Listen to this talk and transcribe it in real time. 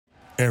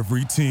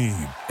Every team,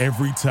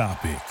 every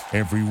topic,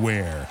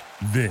 everywhere.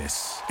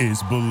 This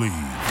is Believe.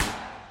 I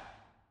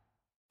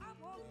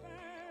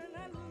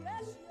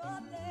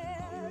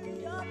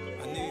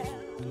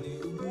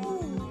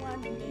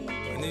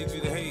need you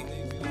to hate,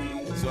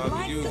 so I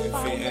can use your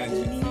fake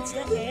energy.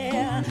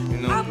 You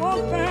know? I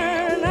won't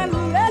burn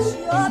unless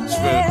you're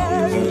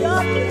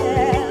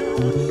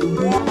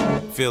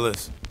there. Feel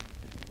this.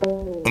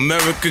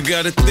 America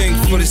got a thing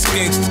for the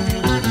skinks.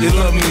 They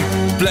love me.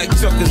 Black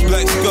Chuckers,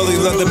 Black Scully,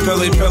 leather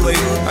Pele Pele.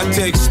 I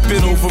take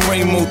spit over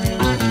rainbow.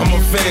 I'm a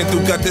fan who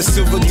got that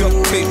silver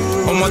duct tape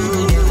on my.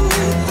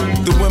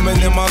 The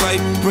women in my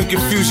life bring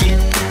confusion.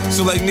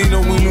 So like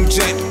Nino and New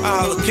Jack,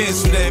 I'll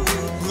cancel that.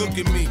 Look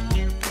at me.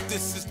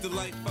 This is the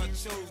life I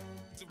chose.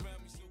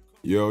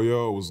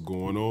 Yo, what's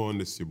going on?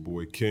 This your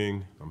boy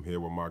King. I'm here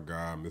with my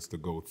guy,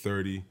 Mr. Go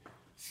 30.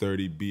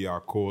 30B, I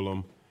call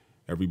him.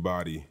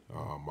 Everybody,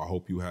 I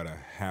hope you had a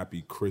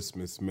happy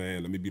Christmas,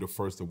 man. Let me be the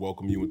first to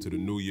welcome you into the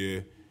new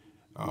year.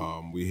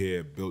 We here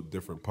at Built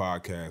Different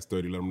Podcast.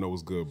 30, let them know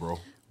what's good, bro.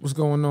 What's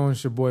going on?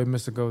 It's your boy,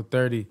 Mr. Go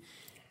 30.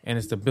 And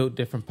it's the Built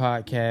Different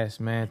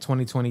Podcast, man.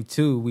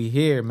 2022, we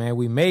here, man.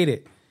 We made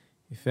it.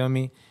 You feel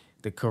me?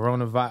 The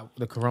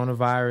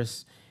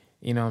coronavirus,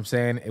 you know what I'm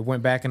saying? It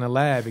went back in the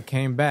lab. It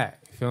came back.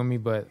 You feel me?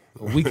 But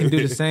we can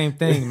do the same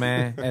thing,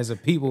 man. As a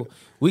people,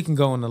 we can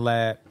go in the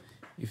lab.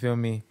 You feel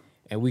me?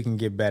 And we can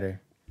get better.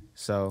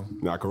 So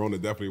Corona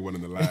definitely went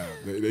in the lab.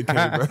 They came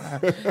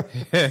back.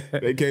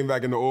 They came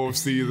back in the off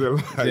season.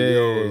 Like,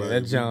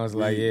 that Jones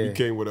we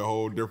came with a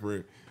whole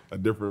different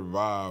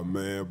vibe,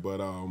 man. But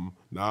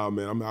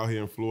man, I'm out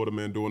here in Florida,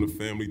 man, doing the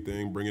family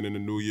thing, bringing in the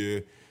new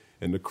year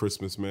and the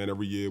Christmas, man.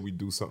 Every year we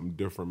do something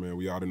different, man.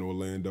 We out in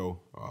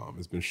Orlando.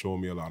 It's been showing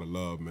me a lot of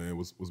love, man.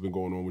 What's been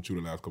going on with you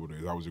the last couple of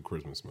days? How was your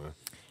Christmas, man?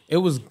 It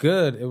was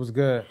good.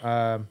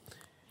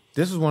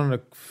 This was one of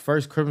the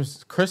first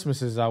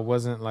Christmases I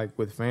wasn't like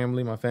with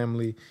family. My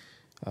family,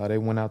 they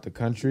went out the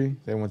country.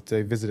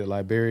 They visited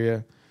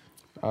Liberia.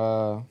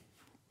 So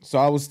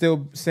I was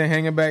still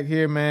hanging back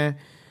here, man.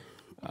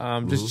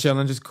 Just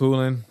chilling, just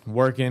cooling,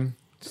 working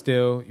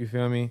still. You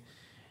feel me?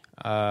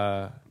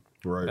 That's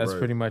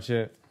pretty much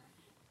it.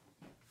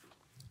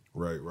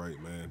 Right,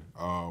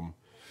 man.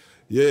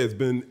 It's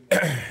been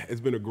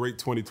a great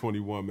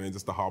 2021, man.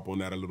 Just to hop on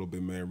that a little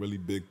bit, man. Really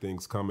big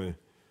things coming.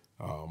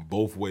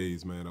 Both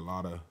ways, man. A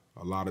lot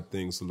of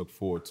things to look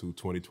forward to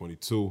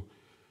 2022.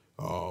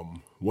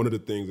 One of the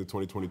things in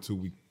 2022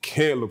 we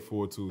can't look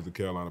forward to is the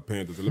Carolina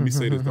Panthers. And let me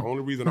say this, the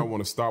only reason I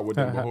want to start with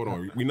them, but hold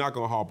on, we're not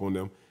going to hop on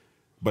them,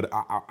 but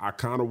I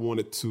kind of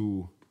wanted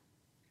to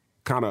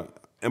kind of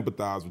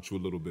empathize with you a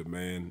little bit,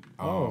 man.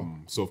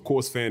 So of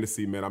course,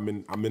 fantasy, man, I'm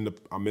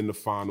in the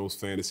finals,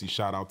 fantasy.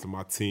 Shout out to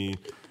my team,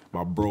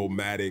 my bro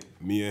Matic,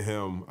 me and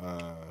him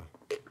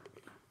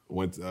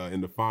went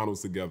in the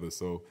finals together.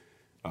 So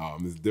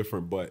it's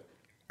different, but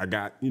I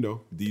got,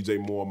 DJ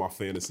Moore on my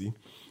fantasy.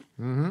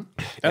 Mm-hmm.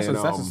 That's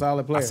a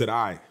solid play. I said,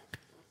 all right,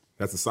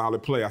 that's a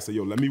solid play. I said,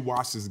 let me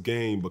watch this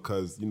game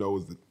because, it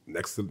was the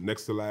next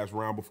to last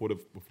round before the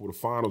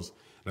finals.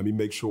 Let me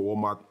make sure all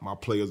my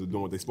players are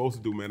doing what they're supposed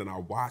to do, man. And I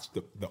watched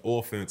the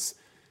offense,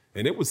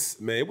 and it was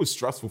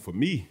stressful for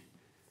me,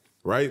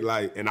 right?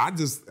 Like, and I'm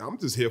just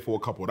here for a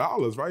couple of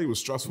dollars, right? It was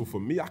stressful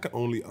for me. I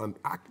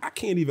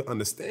can't even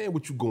understand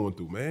what you're going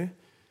through, man.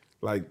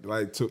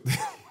 Like to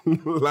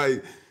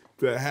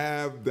to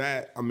have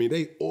that. I mean,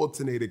 they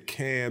alternated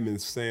Cam and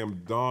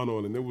Sam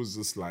Darnold, and it was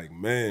just like,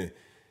 man,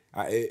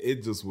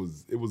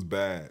 it was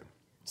bad.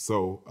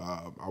 So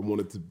I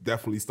wanted to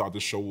definitely start to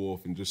show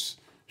off and just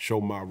show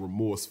my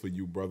remorse for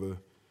you, brother.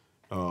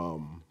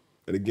 And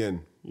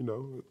again,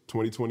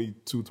 2022,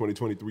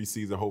 2023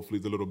 season hopefully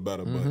is a little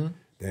better, but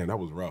damn, that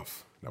was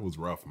rough. That was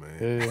rough, man.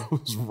 Yeah. That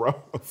was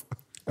rough.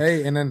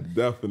 Hey, and then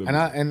definitely,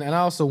 and I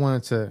also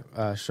wanted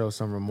to show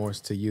some remorse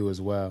to you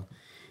as well,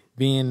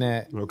 being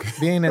at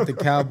the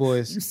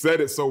Cowboys. You said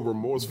it so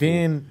remorseful.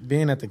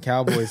 Being at the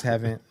Cowboys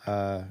haven't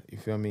you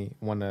feel me,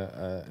 won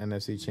the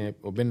NFC champ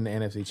or been in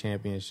the NFC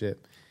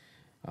Championship,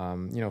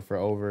 for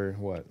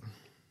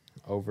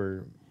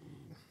over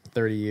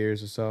 30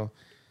 years or so.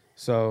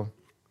 So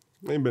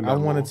ain't been that I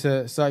wanted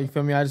long. to. So you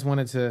feel me? I just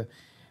wanted to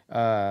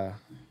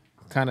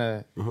kind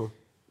of.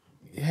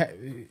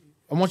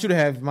 I want you to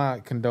have my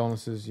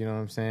condolences, you know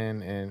what I'm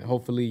saying? And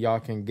hopefully y'all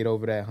can get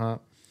over that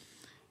hump.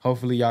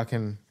 Hopefully y'all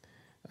can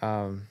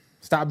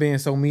stop being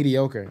so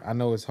mediocre. I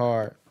know it's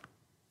hard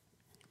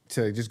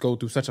to just go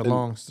through such a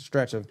long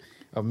stretch of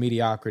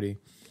mediocrity.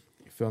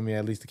 You feel me?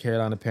 At least the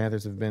Carolina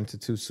Panthers have been to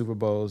 2 Super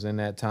Bowls in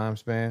that time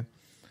span.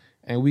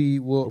 And we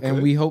will,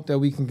 and we hope that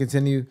we can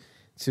continue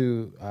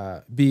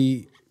to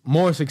be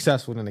more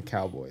successful than the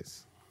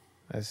Cowboys.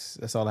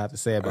 That's all I have to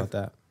say about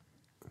that.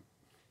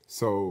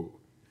 So,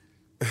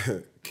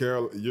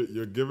 Carol,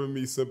 you're giving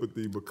me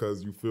sympathy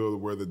because you feel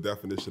we're the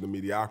definition of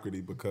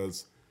mediocrity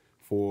because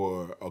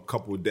for a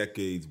couple of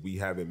decades we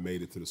haven't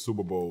made it to the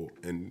Super Bowl.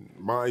 And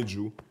mind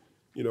you,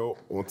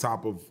 on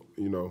top of,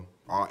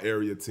 our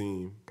area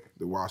team,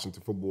 the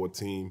Washington football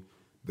team,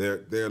 their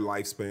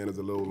lifespan is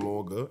a little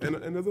longer, and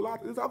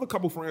there's other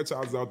couple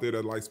franchises out there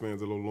that lifespan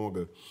is a little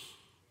longer,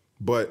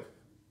 but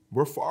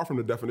we're far from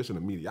the definition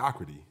of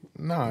mediocrity.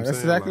 No, that's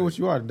exactly what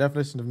you are. The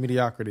definition of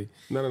mediocrity.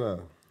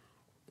 No.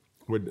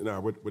 We're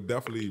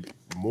definitely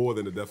more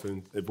than the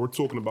definition. If we're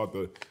talking about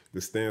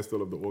the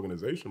standstill of the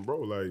organization,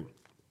 bro, like,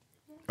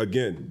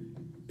 again,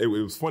 it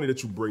was funny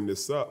that you bring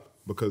this up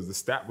because the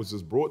stat was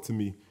just brought to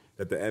me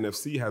that the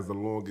NFC has the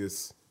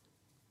longest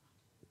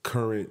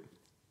current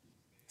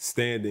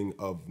standing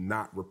of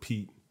not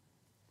repeat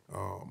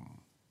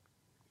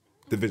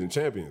division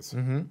champions.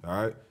 Mm-hmm.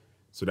 All right,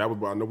 so that was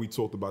what I know we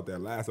talked about that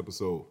last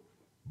episode,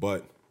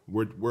 but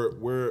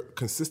we're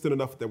consistent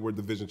enough that we're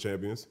division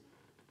champions.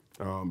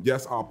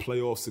 Yes, our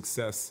playoff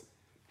success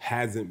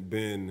hasn't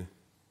been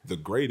the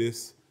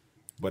greatest,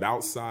 but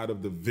outside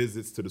of the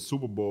visits to the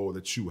Super Bowl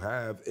that you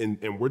have,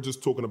 and we're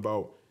just talking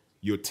about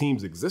your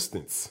team's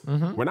existence.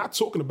 Mm-hmm. We're not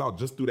talking about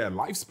just through that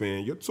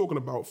lifespan. You're talking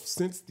about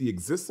since the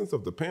existence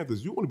of the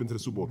Panthers, you've only been to the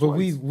Super Bowl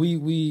twice. But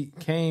we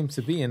came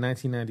to be in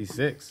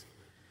 1996.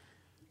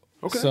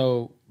 Okay.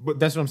 So but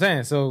that's what I'm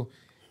saying. So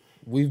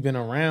we've been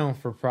around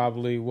for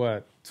probably,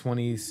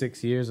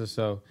 26 years or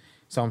so.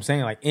 So I'm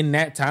saying, like, in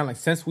that time, like,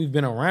 since we've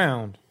been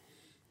around,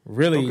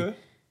 really,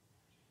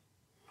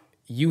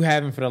 you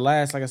haven't, for the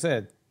last, like I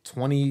said,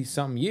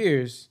 20-something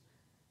years,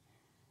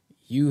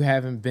 you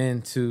haven't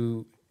been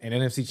to an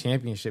NFC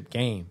Championship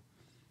game.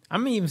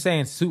 I'm not even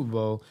saying Super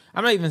Bowl.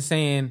 I'm not even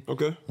saying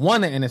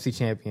won an NFC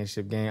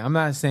Championship game.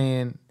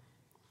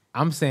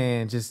 I'm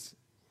saying just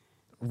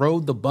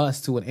rode the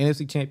bus to an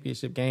NFC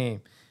Championship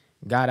game,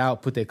 got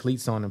out, put their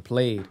cleats on, and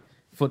played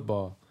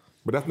football.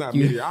 But that's not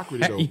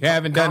mediocrity, though. You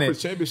haven't done Conference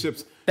it.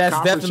 Championships. That's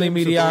Conference definitely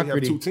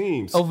mediocrity. Only have 2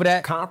 teams. Over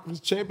that,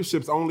 Conference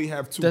championships only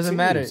have 2 doesn't teams.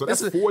 matter. So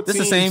that's 4 teams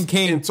the same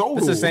king in total.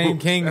 That's the same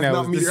king that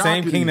was the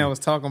same king that was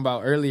talking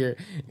about earlier.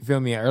 You feel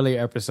me? An earlier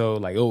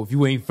episode, like, oh, if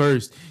you ain't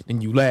first,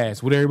 then you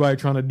last. What everybody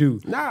trying to do?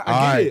 Nah,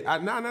 I get it.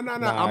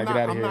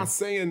 I'm not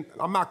saying,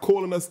 I'm not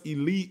calling us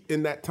elite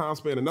in that time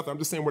span or nothing. I'm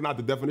just saying we're not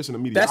the definition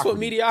of mediocrity. That's what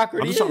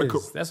mediocrity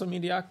is. That's what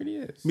mediocrity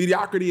is.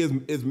 Mediocrity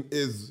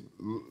is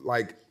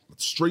like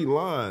straight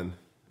line.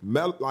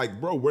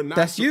 Like, bro, we're not.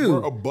 That's you.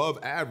 We're above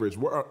average.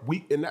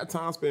 We in that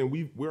time span.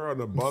 We're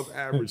an above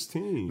average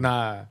team.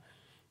 Nah.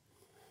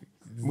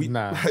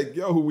 Like,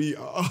 yo, we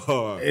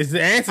are. It's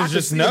the answer is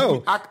just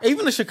no.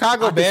 Even the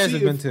Chicago Bears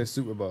have been to a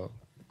Super Bowl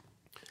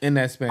in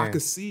that span. I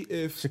could see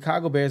if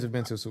Chicago Bears have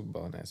been to a Super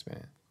Bowl in that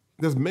span.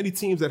 There's many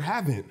teams that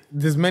haven't.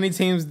 There's many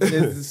teams.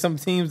 There's some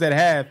teams that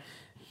have.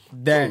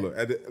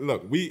 That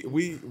look.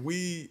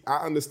 We. I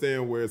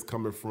understand where it's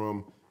coming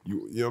from. You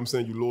know what I'm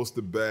saying? You lost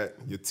the bet.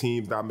 Your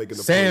team's not making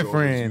the San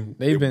Fran.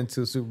 They've been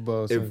to Super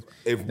Bowls.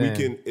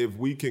 If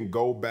we can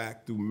go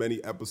back through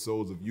many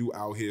episodes of you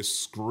out here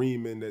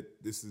screaming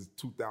that this is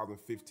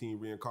 2015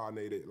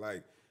 reincarnated,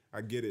 like,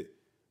 I get it.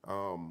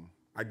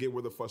 I get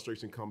where the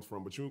frustration comes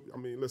from. But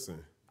listen,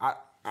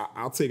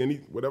 I'll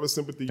take whatever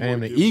sympathy you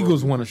want to give. The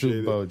Eagles won a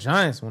Super Bowl.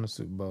 Giants won a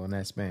Super Bowl in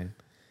that span.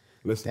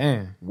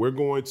 Listen, we're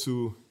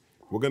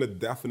gonna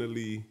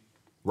definitely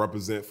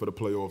represent for the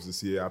playoffs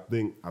this year. I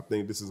think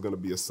this is going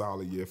to be a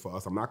solid year for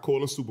us. I'm not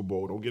calling Super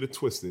Bowl. Don't get it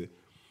twisted.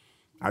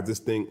 I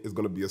just think it's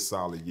going to be a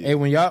solid year. Hey,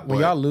 when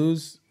y'all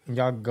lose and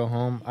y'all go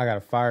home, I got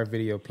a fire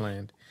video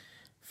planned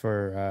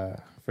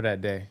for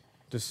that day.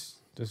 Just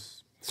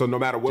so no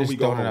matter when we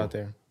go home, it out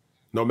there.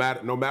 No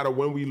matter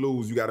when we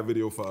lose, you got a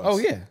video for us. Oh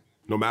yeah.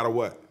 No matter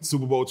what,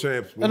 Super Bowl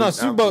champs.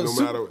 Super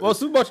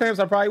Bowl champs,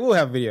 I probably will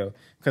have a video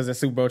because they're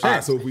Super Bowl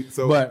champs. So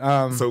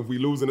if we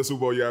lose in the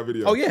Super Bowl, you got a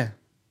video. Oh yeah.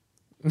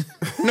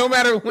 No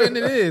matter when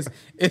it is,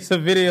 it's a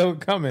video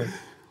coming.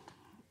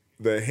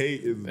 The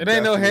hate is. It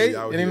ain't no hate.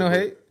 It ain't no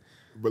hate.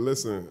 But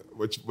listen,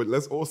 but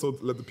let's also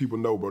let the people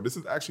know, bro. This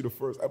is actually the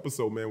first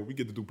episode, man, where we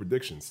get to do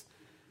predictions.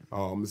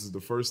 This is the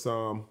first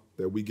time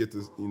that we get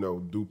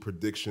to, do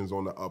predictions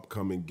on the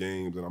upcoming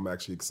games, and I'm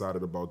actually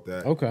excited about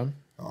that. Okay.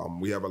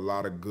 We have a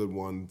lot of good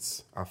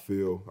ones. I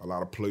feel a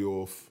lot of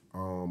playoff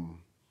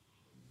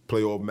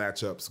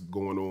matchups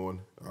going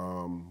on.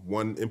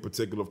 One in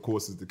particular, of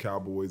course, is the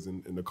Cowboys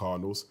and the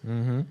Cardinals.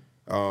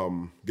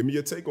 Mm-hmm. Give me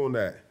your take on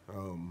that.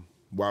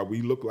 While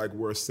we look like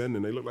we're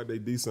ascending, they look like they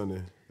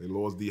descending. They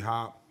lost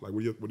D-Hop. Like,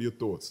 what are your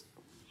thoughts?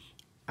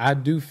 I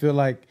do feel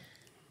like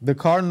the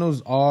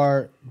Cardinals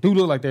do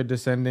look like they're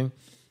descending.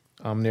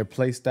 Their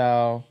play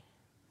style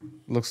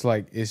looks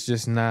like it's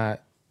just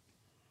not.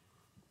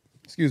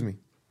 Excuse me,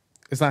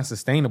 it's not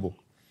sustainable.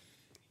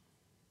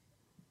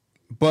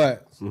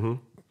 But. Mm-hmm.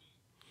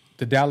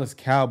 The Dallas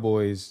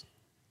Cowboys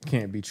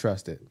can't be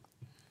trusted.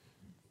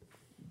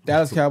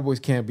 Dallas Cowboys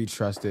can't be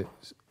trusted,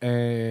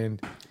 and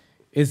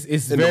it's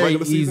very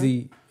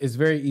easy. It's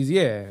very easy,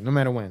 yeah. No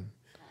matter when,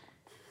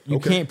 you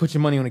can't put your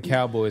money on the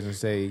Cowboys and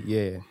say,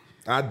 yeah.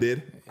 I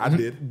did,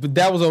 but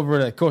that was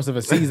over the course of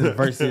a season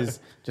versus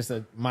just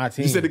my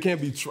team. You said it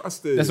can't be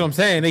trusted. That's what I'm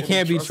saying. They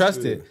can't be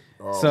trusted.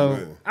 Oh, so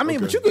man. I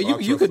mean, but you could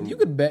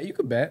bet. You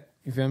could bet.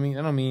 You feel me?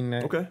 I don't mean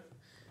that. Okay.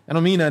 I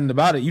don't mean nothing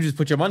about it. You just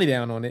put your money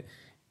down on it.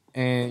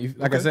 And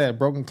like I said, a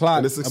broken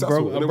clock. A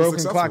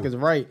broken clock is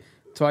right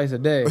twice a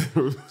day.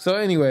 So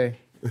anyway,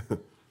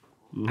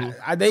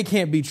 they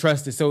can't be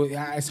trusted. So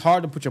it's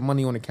hard to put your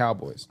money on the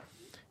Cowboys,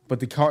 but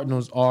the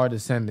Cardinals are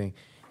descending.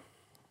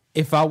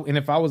 If I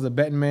was a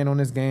betting man on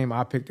this game,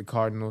 I pick the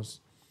Cardinals.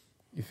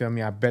 You feel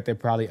me? I bet they're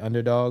probably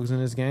underdogs in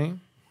this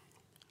game.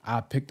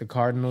 I pick the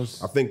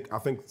Cardinals. I think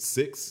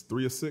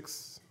 3 or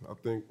 6. I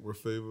think we're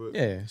favored.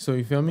 Yeah. So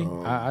you feel me?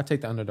 I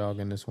take the underdog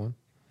in this one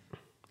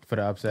for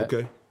the upset.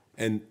 Okay.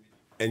 And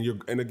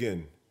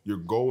again, you're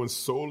going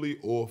solely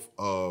off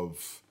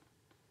of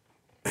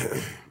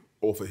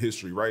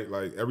history, right?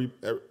 Like every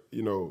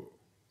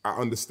I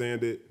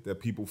understand it that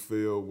people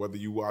feel, whether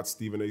you watch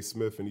Stephen A.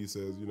 Smith and he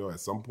says, at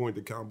some point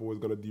the Cowboys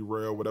going to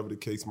derail, whatever the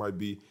case might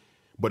be.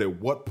 But at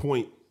what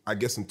point, I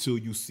guess until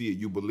you see it,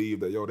 you believe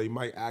that, they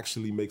might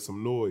actually make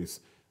some noise.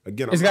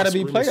 Again, it's got to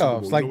be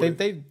playoffs. Like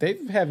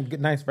they've had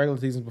good, nice regular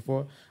seasons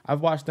before.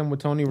 I've watched them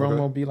with Tony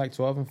Romo be like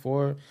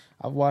 12-4.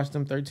 I've watched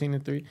them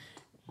 13-3.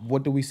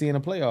 What do we see in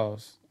the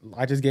playoffs?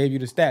 I just gave you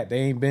the stat. They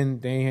ain't been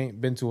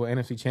to an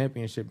NFC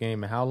Championship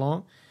game in how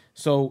long?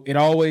 So it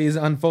always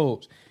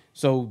unfolds.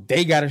 So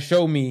they got to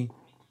show me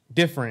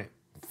different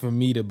for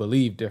me to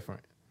believe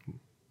different.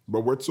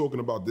 But we're talking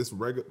about this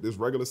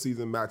regular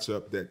season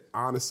matchup that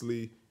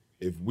honestly,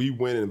 if we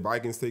win and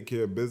Vikings take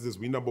care of business,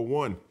 we number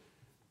one.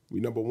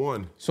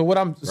 So what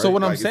I'm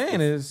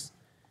saying is,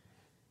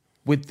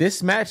 with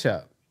this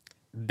matchup,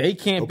 they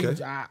can't be.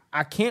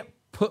 I can't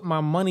put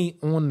my money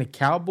on the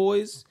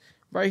Cowboys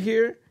right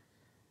here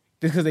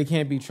because they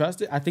can't be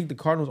trusted. I think the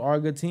Cardinals are a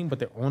good team, but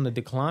they're on the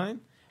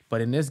decline.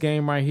 But in this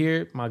game right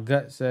here, my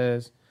gut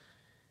says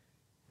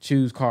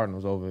choose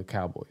Cardinals over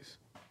Cowboys.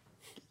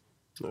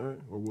 All right.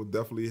 Well, we'll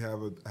definitely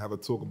have a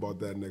talk about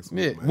that next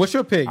week. Yeah. What's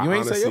your pick? You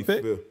ain't say your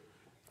pick.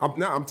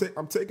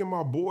 I'm taking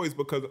my boys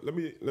because let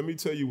me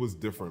tell you what's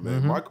different,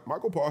 man. Mm-hmm.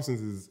 Michael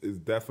Parsons is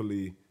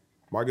definitely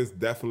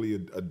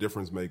a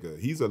difference maker.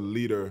 He's a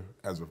leader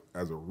as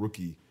a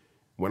rookie.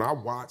 When I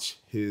watch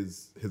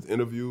his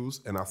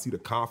interviews and I see the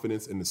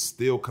confidence and the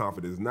still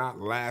confidence, not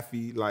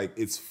laughy, like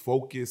it's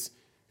focused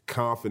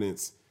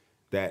confidence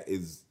that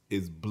is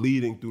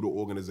bleeding through the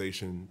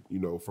organization,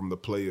 from the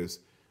players.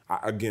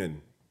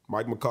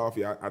 Mike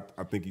McCarthy,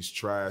 I think he's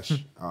trash.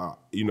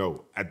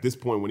 At this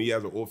point, when he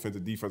has an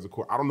offensive, defensive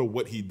core, I don't know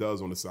what he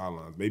does on the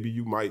sidelines.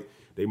 Maybe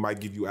they might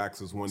give you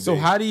access one day. So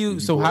how do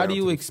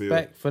you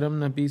expect for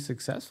them to be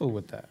successful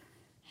with that?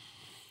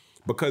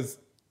 Because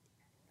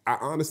I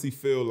honestly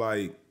feel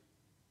like,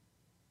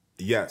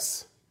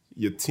 yes,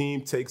 your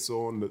team takes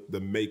on the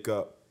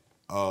makeup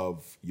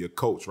of your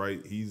coach,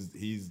 right? He's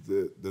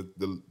the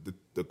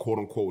quote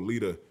unquote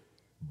leader,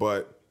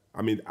 but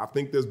I mean, I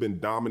think there's been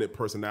dominant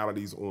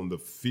personalities on the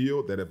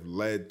field that have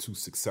led to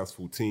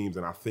successful teams,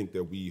 and I think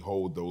that we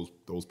hold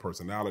those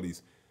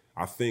personalities.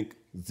 I think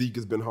Zeke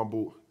has been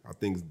humbled. I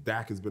think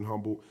Dak has been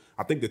humbled.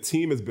 I think the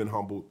team has been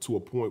humbled to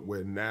a point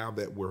where now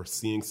that we're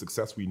seeing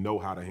success, we know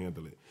how to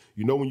handle it.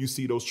 When you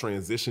see those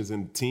transitions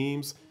in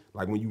teams,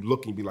 like when you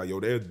look and be like,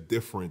 they're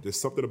different. There's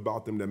something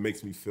about them that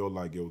makes me feel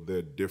like,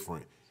 they're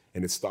different.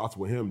 And it starts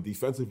with him.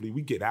 Defensively,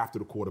 we get after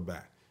the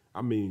quarterback.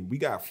 I mean, we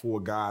got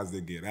 4 guys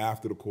that get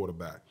after the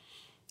quarterback.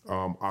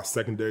 Our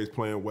secondary is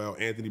playing well.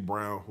 Anthony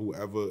Brown,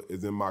 whoever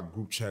is in my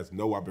group chats,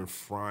 know I've been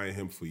frying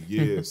him for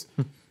years.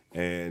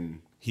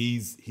 And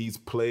he's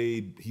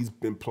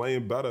been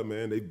playing better,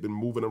 man. They've been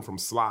moving him from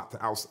slot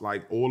to out,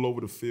 like all over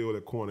the field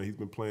at corner. He's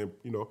been playing,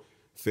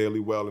 fairly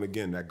well. And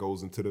again, that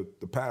goes into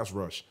the pass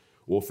rush.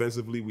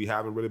 Offensively, we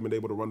haven't really been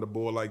able to run the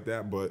ball like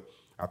that, but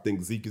I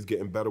think Zeke is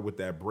getting better with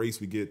that brace.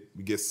 We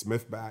get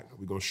Smith back.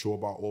 We're going to shore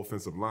up our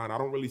offensive line. I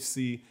don't really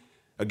see,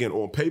 again,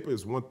 on paper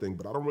is one thing,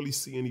 but I don't really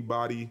see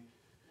anybody.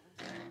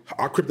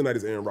 Our kryptonite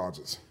is Aaron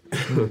Rodgers.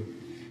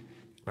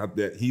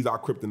 That he's our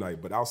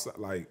kryptonite. But outside,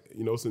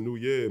 it's a new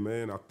year,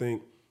 man. I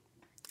think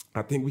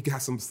we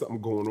got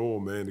something going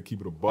on, man, to keep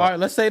it a buck. All right,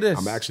 let's say this.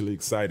 I'm actually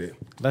excited.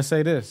 Let's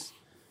say this.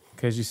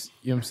 Because you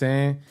know what I'm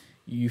saying?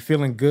 You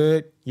feeling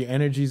good. Your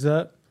energy's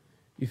up.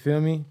 You feel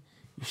me?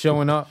 You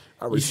showing up.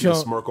 I really see a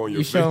smirk on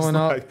your face. Showing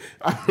up.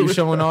 You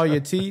showing all your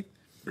teeth.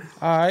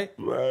 All right.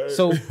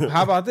 So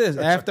how about this?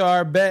 After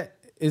our bet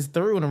is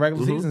through and the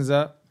regular season's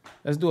up,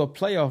 let's do a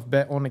playoff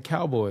bet on the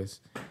Cowboys.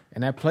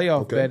 And that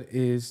playoff bet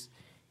is,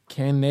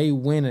 can they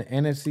win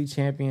an NFC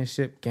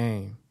Championship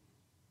game?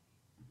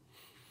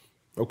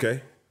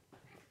 Okay.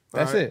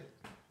 That's it.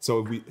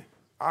 So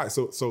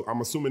so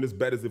I'm assuming this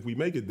bet is if we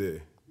make it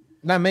there.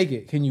 Not make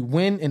it. Can you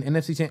win an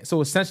NFC Championship?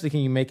 So essentially, can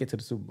you make it to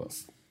the Super Bowl?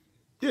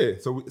 Yeah.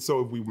 So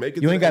if we make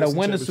it, you ain't got to NFC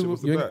win the Super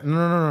Bowl.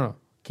 No.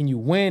 Can you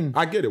win?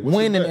 I get it.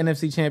 Win an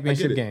NFC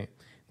Championship game.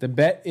 The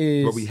bet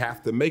is. But we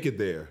have to make it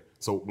there.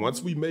 So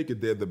once we make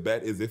it there, the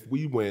bet is if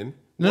we win.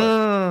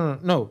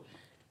 No.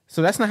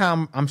 So that's not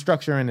how I'm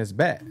structuring this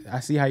bet.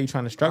 I see how you're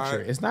trying to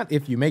structure it. It's not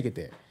if you make it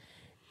there.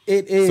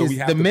 It is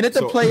the minute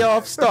the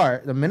playoffs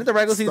start, the minute the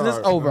regular season is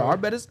over, our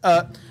bet is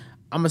up.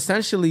 I'm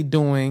essentially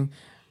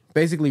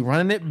basically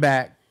running it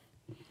back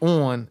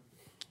on,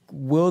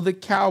 will the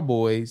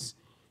Cowboys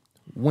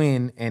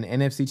win an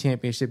NFC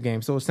Championship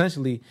game? So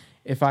essentially,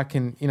 if I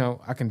can,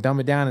 I can dumb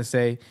it down and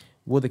say,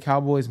 will the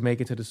Cowboys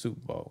make it to the Super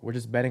Bowl? We're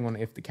just betting on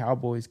if the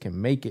Cowboys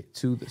can make it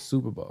to the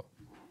Super Bowl.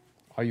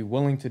 Are you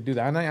willing to do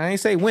that? I ain't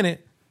say win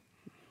it.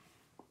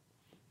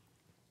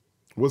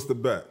 What's the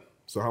bet?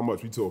 So how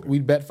much we talking?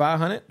 We'd bet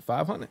 500.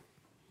 500.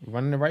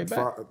 Running the right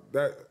back.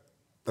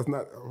 That's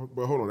not.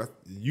 But hold on.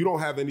 You don't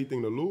have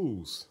anything to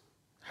lose.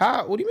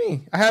 How? What do you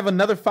mean? I have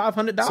another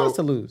 $500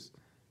 to lose.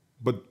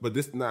 But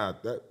this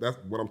that's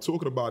what I'm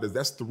talking about is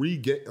that's 3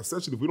 games.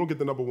 Essentially, if we don't get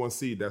the number 1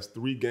 seed, that's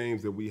 3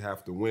 games that we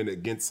have to win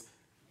against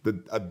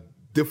a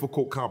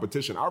difficult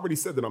competition. I already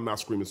said that I'm not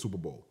screaming Super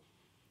Bowl.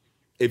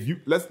 If you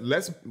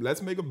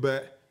let's make a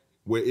bet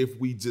where if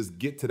we just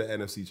get to the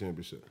NFC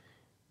Championship.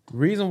 The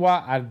reason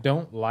why I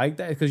don't like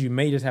that is because you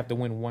may just have to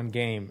win 1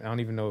 game. I don't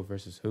even know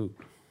versus who.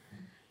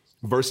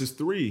 Versus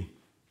 3.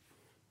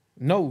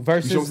 No,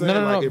 versus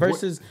no.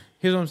 Versus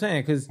here's what I'm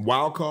saying. Because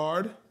wild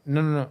card.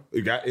 No.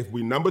 If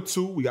we number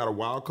 2, we got a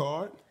wild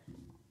card.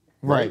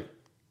 Right.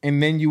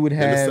 And then you would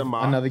have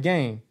another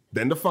game.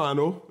 Then the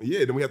final.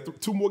 Yeah, then we have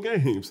 2 more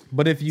games.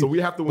 But if you so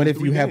we have to win 3 games.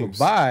 But if you have a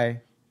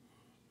bye,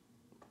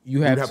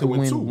 you have to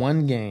win 2.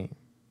 1 game.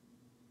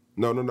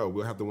 No.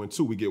 We'll have to win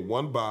 2. We get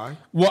 1 bye.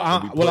 Well,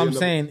 I'm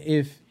saying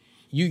if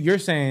you're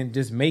saying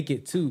just make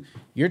it 2.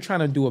 You're trying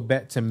to do a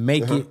bet to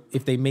make it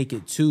if they make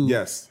it to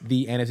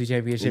the NFC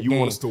Championship and you game.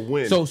 want us to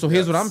win. So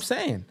here's what I'm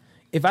saying.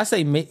 If I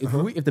say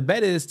if the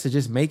bet is to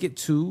just make it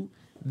to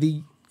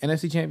the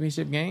NFC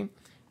Championship game,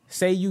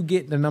 say you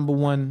get the number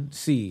 1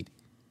 seed,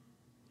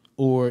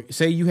 or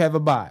say you have a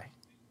bye,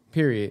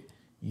 period,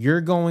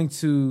 you're going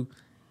to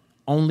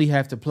only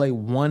have to play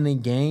 1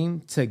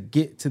 game to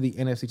get to the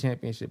NFC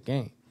Championship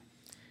game.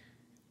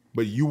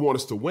 But you want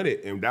us to win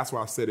it, and that's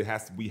why I said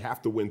we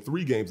have to win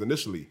 3 games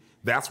initially.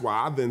 That's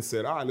why I then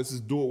said, all right, let's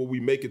just do it when we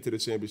make it to the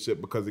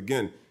championship, because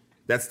again,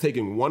 that's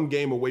taking 1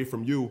 game away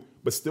from you,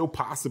 but still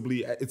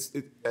possibly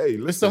hey,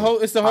 listen.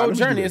 It's the whole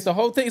journey. It's the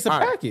whole thing. It's a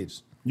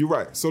package. You're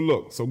right. So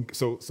look, so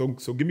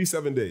give me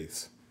 7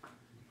 days.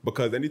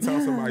 Because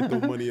anytime somebody throw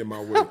money in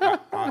my way,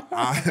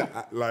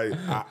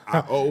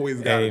 I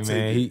always gotta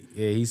take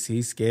it.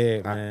 He's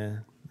scared,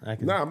 man.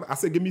 I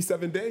said give me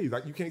 7 days.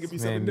 Like, you can't give me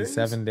 7 days.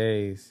 7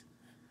 days.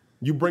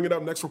 You bring it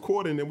up next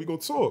recording, and we gonna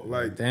talk.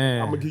 Like,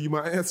 damn. I'm gonna give you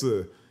my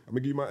answer.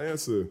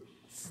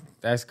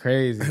 That's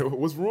crazy.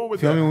 What's wrong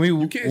with that? When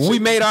we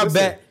made our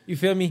bet, you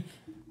feel me?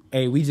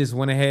 Hey, we just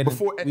went ahead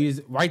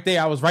right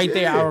there. I was right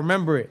there. I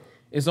remember it.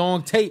 It's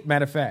on tape.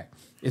 Matter of fact,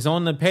 it's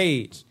on the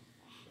page.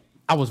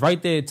 I was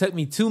right there. It took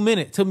me 2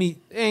 minutes. It took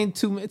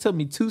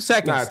me 2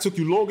 seconds. Nah, it took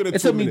you longer than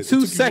 2 minutes. It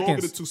took me 2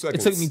 seconds.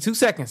 It took me 2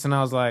 seconds, and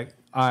I was like,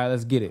 all right,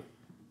 let's get it.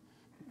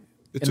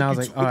 And I was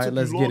like, all right,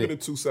 let's get it. It took you longer than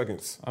 2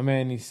 seconds. I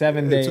mean,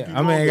 7 days.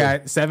 I mean, I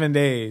got 7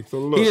 days. So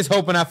look, he just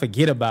hoping I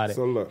forget about it.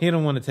 So look, he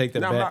don't want to take the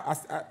bet.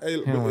 He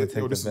don't want to take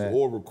the bet. This is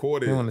all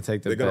recorded. He don't want to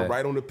take the bet. They're gonna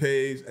write on the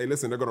page. Hey,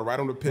 listen, they're gonna write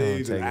on the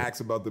page and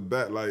ask about the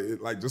bet,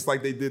 like just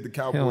like they did the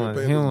Cowboys.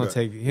 He don't want to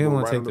take. He don't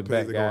want to take the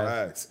bet,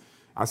 guys.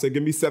 I said,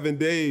 give me 7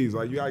 days.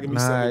 Like, you gotta give me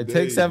 7 days.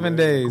 Take 7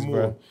 days,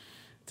 bro.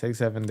 Take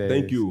 7 days.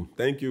 Thank you.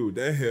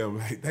 Damn.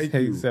 Thank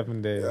you. Take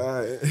 7 days.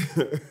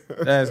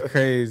 That's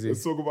crazy.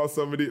 Let's talk about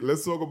somebody.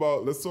 Let's talk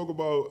about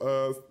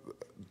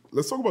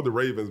the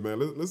Ravens, man.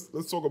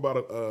 Let's talk about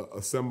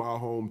a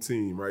semi-home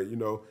team, right? You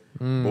know,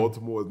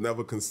 Baltimore is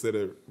never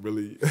considered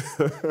really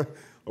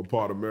a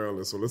part of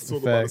Maryland. So let's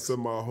talk about a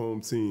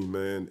semi-home team,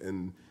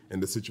 man,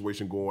 and the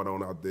situation going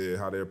on out there,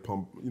 how they're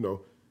pumbling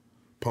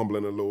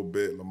a little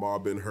bit. Lamar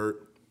been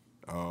hurt.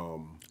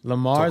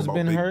 Lamar's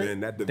been hurt. Ben,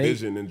 that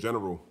division in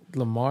general.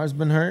 Lamar's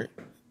been hurt.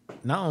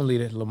 Not only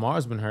that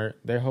Lamar's been hurt,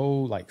 their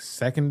whole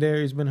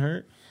secondary's been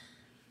hurt.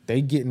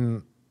 They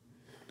getting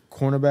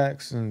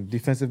cornerbacks and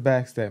defensive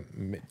backs that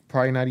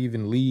probably not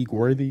even league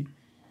worthy,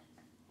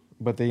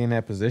 but they in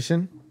that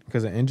position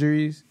because of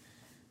injuries.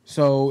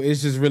 So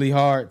it's just really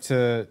hard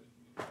to.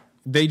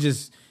 They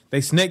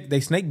snake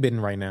bitten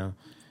right now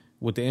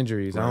with the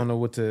injuries. Right. I don't know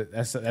what to.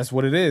 That's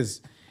what it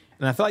is,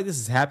 and I feel like this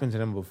has happened to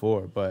them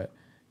before, but.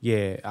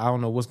 Yeah, I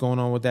don't know what's going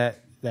on with that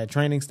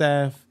training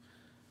staff,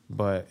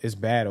 but it's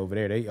bad over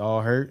there. They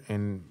all hurt,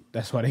 and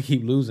that's why they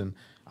keep losing.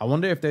 I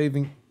wonder if they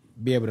even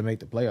be able to make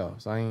the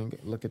playoffs. I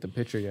ain't look at the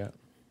picture yet.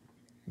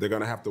 They're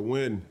going to have to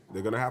win.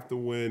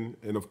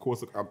 And, of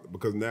course,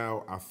 because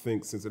now I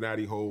think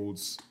Cincinnati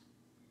holds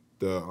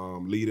the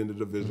lead in the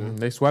division. Mm-hmm.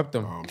 They swept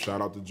them.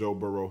 Shout out to Joe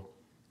Burrow.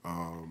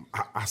 I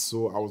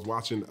was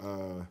watching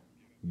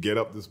Get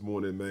Up this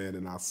morning, man,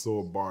 and I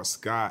saw Bart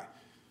Scott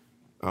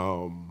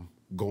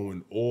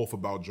going off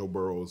about Joe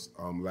Burrow's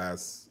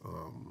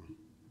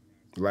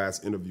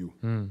last interview.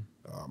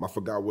 I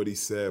forgot what he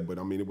said, but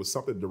I mean, it was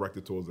something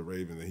directed towards the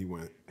Ravens, and he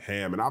went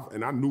ham.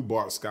 And I knew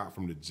Bart Scott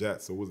from the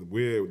Jets, so it was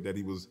weird that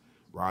he was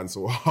riding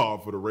so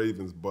hard for the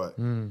Ravens. But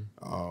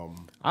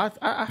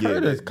I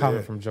heard a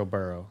comment from Joe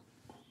Burrow.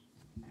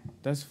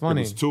 That's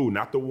funny. It was 2,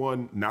 not the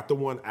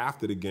one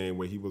after the game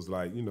where he was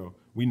like,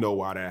 we know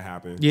why that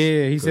happened.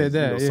 Yeah, he said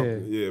that.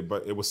 Yeah,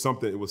 but it was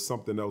something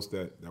else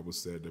that was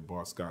said that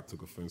Bart Scott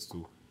took offense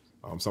to,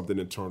 something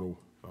internal.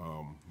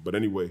 But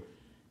anyway,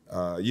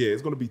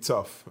 it's going to be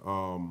tough.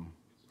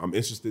 I'm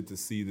interested to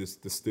see the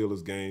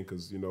Steelers game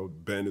because,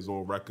 Ben is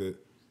on record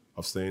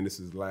of saying this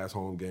is his last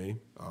home game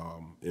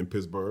in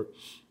Pittsburgh.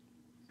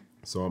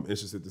 So I'm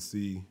interested to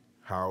see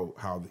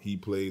how he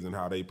plays and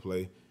how they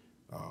play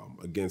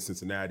against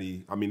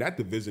Cincinnati. I mean, that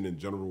division in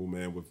general,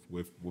 man,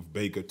 with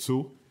Baker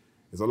too,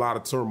 there's a lot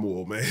of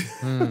turmoil,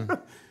 man.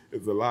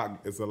 It's a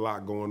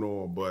lot going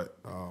on. But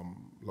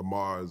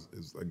Lamar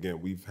is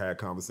again, we've had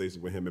conversations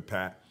with him and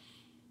Pat.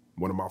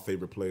 One of my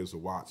favorite players to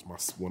watch.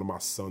 One of my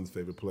son's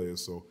favorite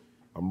players. So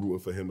I'm rooting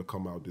for him to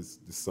come out this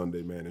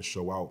Sunday, man, and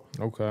show out.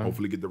 Okay.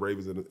 Hopefully get the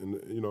Ravens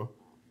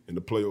in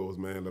the playoffs,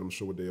 man. Let them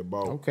show what they're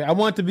about. Okay. I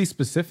want to be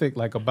specific,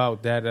 like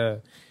about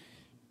that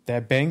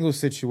Bengals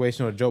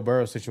situation or Joe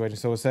Burrow situation.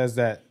 So it says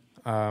that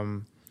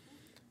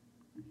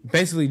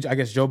basically, I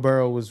guess Joe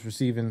Burrow was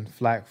receiving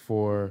flack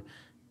for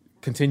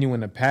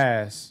continuing to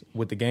pass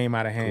with the game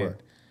out of hand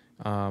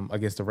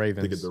against the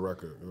Ravens. To get the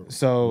record. Yeah.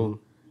 So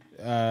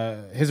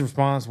his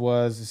response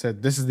was, he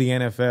said, "This is the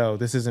NFL.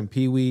 This isn't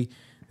Pee Wee.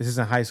 This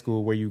isn't high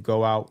school where you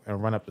go out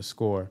and run up the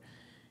score.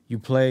 You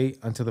play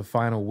until the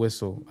final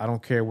whistle. I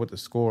don't care what the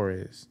score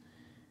is.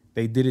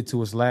 They did it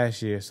to us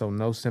last year, so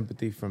no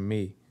sympathy from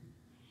me."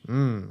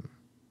 So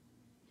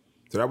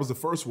that was the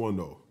first one,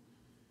 though.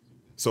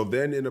 So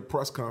then in the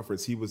press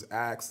conference, he was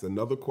asked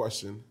another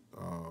question,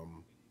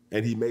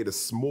 and he made a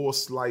small,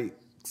 slight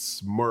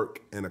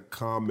smirk and a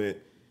comment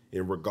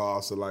in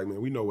regards to, like,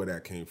 man, we know where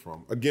that came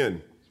from.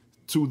 Again,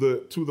 to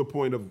the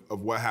point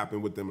of what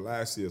happened with them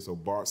last year. So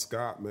Bart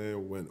Scott,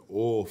 man, went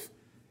off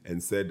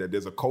and said that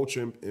there's a coach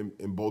in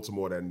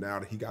Baltimore that now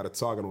that he got a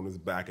target on his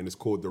back, and it's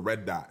called the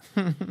red dot.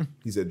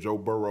 He said Joe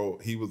Burrow,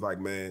 he was like,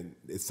 man,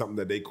 it's something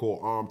that they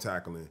call arm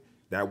tackling.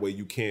 That way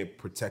you can't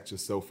protect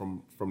yourself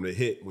from the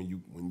hit when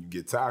you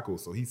get tackled.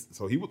 So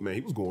he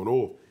was going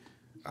off.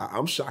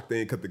 I'm shocked they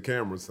didn't cut the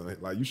camera, son.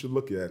 Like, you should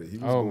look at it. He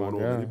was going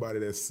off. Anybody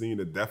that's seen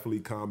it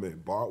definitely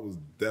comment. Bart was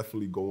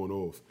definitely going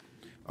off.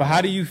 But how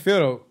do you feel,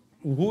 though?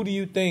 Who do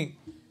you think?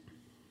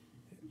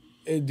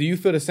 Do you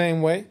feel the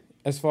same way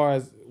as far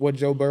as what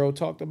Joe Burrow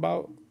talked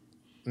about?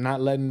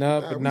 Not letting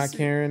up and not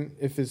caring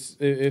if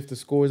the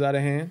score's out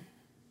of hand?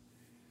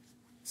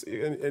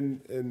 See,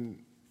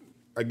 and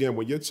again,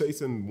 when you're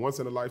chasing once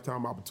in a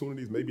lifetime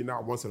opportunities, maybe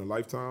not once in a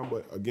lifetime,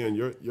 but again,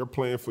 you're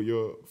playing for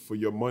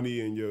your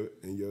money and your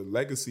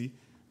legacy.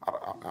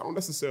 I don't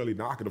necessarily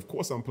knock it. Of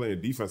course, I'm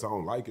playing defense. I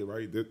don't like it,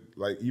 right?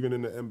 Like, even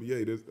in the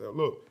NBA,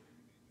 look,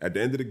 at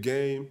the end of the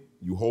game,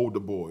 you hold the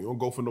ball. You don't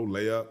go for no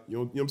layup. You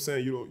know what I'm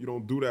saying? You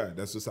don't do that.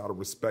 That's just out of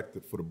respect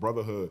for the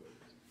brotherhood.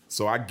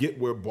 So I get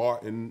where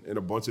Bart and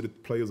a bunch of the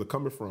players are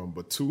coming from.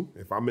 But two,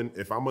 if I'm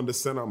under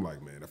center, I'm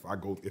like, man, if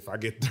I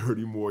get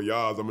 30 more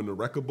yards, I'm in the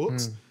record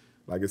books.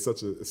 Like, it's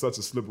such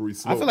a slippery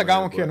slope. I feel like I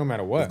don't care no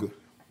matter what.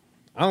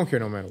 I don't care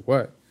no matter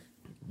what.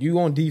 You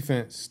on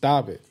defense,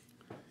 stop it.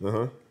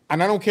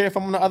 And I don't care if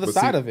I'm on the other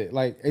side of it.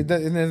 Like,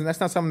 that's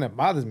not something that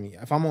bothers me.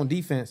 If I'm on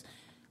defense,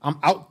 I'm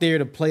out there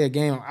to play a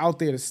game. I'm out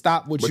there to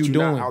stop what you're doing. But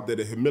you're not out there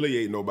to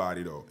humiliate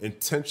nobody, though.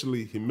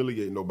 Intentionally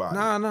humiliate nobody.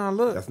 Nah,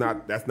 look.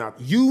 That's not.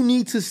 You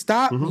need to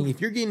stop me.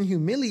 If you're getting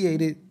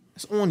humiliated,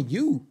 it's on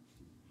you.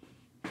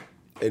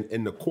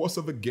 In the course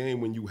of a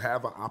game, when you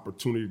have an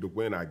opportunity to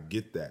win, I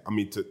get that. I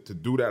mean, to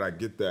do that, I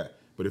get that.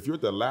 But if you're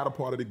at the latter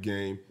part of the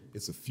game,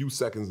 it's a few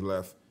seconds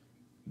left.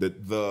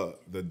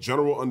 The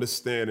general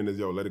understanding is,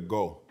 let it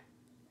go,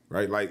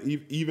 right? Like,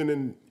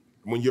 even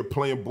when you're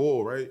playing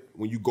ball, right?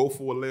 When you go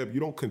for a layup, you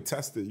don't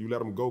contest it. You let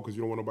them go because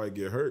you don't want nobody to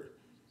get hurt.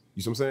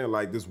 You see what I'm saying?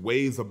 Like, there's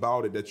ways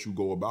about it that you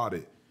go about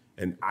it.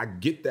 And I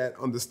get that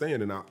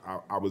understanding.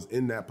 I was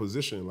in that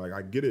position. Like,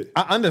 I get it.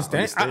 I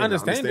understand. I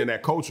understand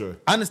that culture.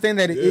 I understand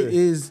that it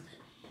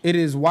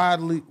is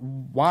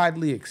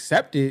widely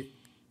accepted,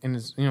 and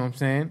it's, you know what I'm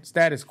saying,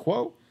 status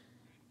quo.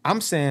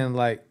 I'm saying,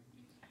 like,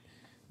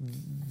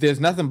 there's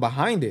nothing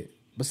behind it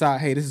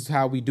besides, hey, this is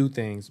how we do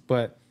things.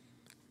 But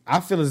I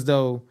feel as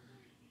though,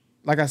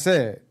 like I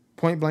said,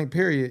 point blank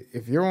period,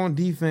 if you're on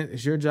defense,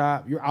 it's your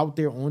job. You're out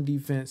there on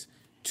defense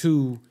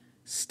to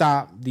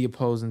stop the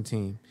opposing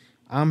team.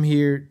 I'm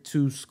here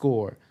to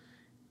score.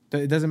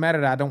 It doesn't matter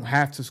that I don't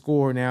have to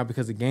score now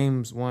because the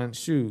game's won.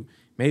 Shoot,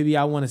 maybe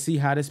I want to see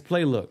how this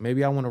play look.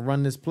 Maybe I want to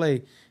run this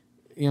play,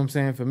 you know what I'm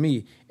saying, for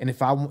me. And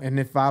if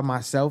I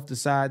myself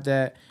decide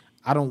that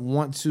I don't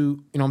want to,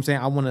 you know what I'm saying,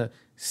 I want to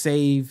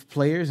save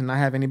players and not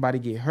have anybody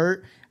get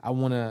hurt, I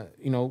want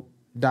to,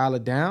 dial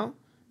it down,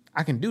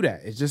 I can do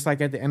that. It's just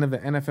like at the end of the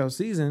NFL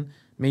season,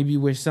 maybe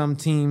where some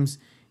teams,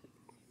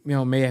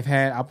 may have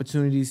had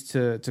opportunities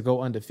to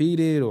go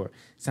undefeated, or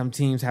some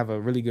teams have a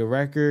really good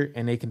record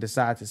and they can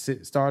decide to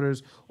sit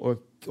starters or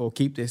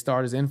keep their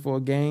starters in for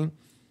a game.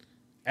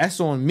 That's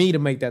on me to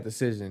make that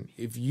decision.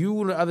 If you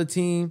and the other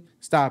team,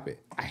 stop it.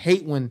 I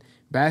hate when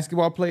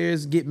basketball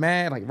players get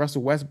mad, like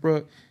Russell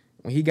Westbrook,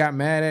 when he got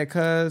mad at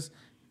Cuz.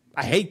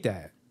 I hate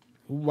that.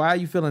 Why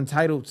you feel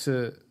entitled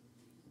to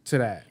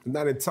that?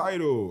 Not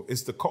entitled.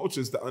 It's the culture,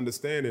 it's the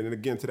understanding. And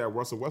again, to that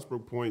Russell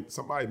Westbrook point,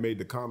 somebody made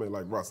the comment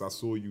like, Russ, I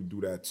saw you do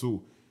that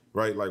too,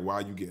 right? Like, why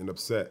are you getting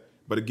upset?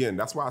 But again,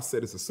 that's why I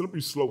said it's a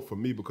slippery slope for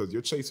me, because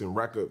you're chasing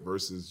record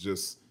versus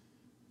just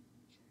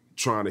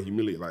trying to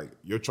humiliate. Like,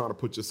 you're trying to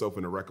put yourself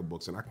in the record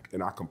books, and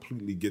I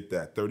completely get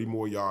that. 30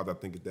 more yards, I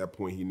think at that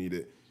point he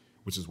needed,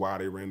 which is why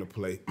they ran the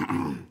play.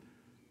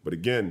 But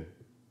again,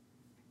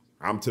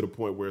 I'm to the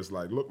point where it's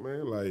like, look,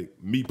 man, like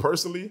me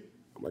personally,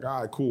 I'm like,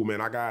 all right, cool, man.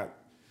 Now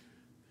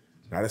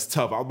that's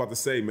tough. I was about to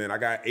say, man, I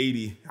got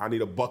 80. I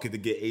need a bucket to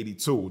get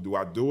 82. Do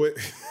I do it?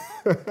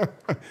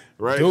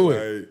 Right? Do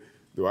it.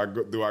 Like,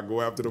 do I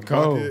go after the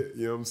bucket?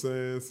 You know what I'm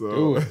saying? So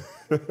Do it.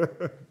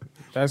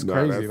 That's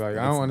crazy. I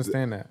don't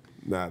understand that.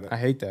 I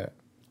hate that.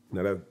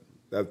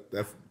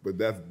 But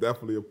that's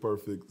definitely a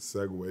perfect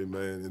segue,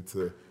 man,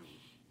 into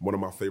one of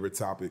my favorite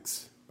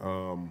topics,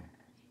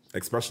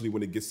 especially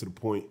when it gets to the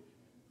point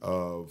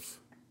of,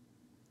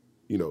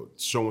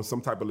 showing some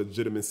type of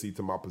legitimacy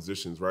to my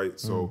positions, right?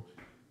 So,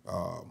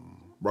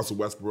 Russell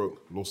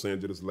Westbrook, Los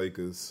Angeles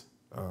Lakers,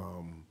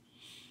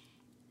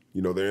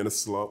 they're in a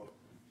slump,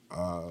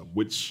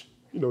 which,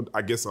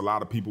 I guess a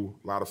lot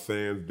of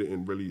fans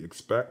didn't really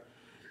expect.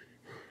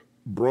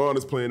 Bron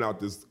is playing out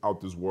this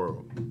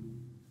world.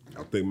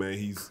 I think, man,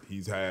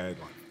 he's had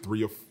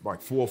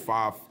like 4 or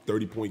 5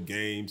 30-point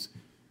games,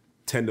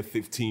 10 to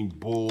 15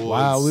 boards.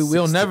 Wow,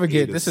 we'll never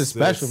get this is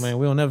special, man.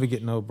 We'll never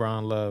get no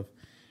Bron love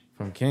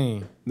from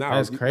King.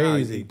 That's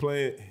crazy.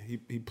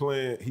 He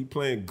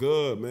playing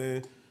good,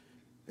 man,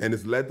 and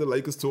it's led the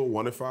Lakers to a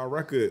 1-5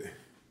 record.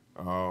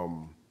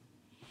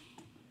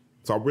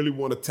 So I really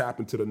want to tap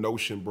into the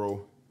notion,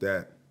 bro,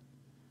 that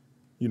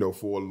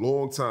for a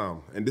long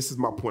time, and this is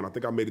my point. I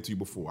think I made it to you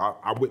before.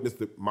 I witnessed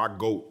my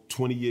GOAT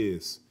 20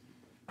 years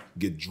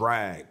get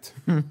dragged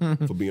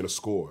for being a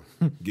scorer,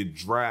 get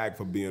dragged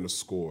for being a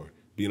scorer,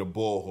 being a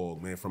ball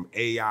hog, man, from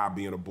AI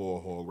being a ball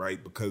hog,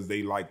 right? Because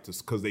they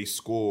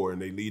score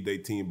and they lead their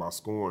team by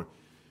scoring.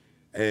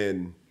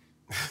 And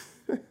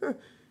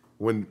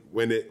when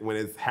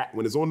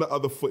it's on the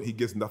other foot, he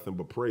gets nothing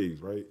but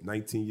praise, right?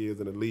 19 years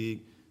in the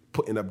league,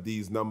 putting up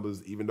these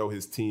numbers, even though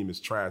his team is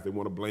trash. They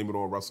want to blame it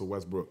on Russell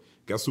Westbrook.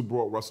 Guess who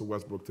brought Russell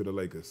Westbrook to the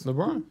Lakers?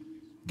 LeBron.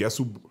 Guess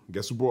who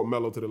brought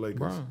Melo to the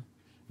Lakers? LeBron.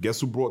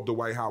 Guess who brought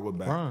Dwight Howard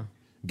back? LeBron.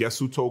 Guess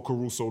who told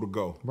Caruso to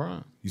go?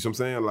 LeBron. You see what I'm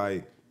saying?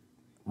 Like,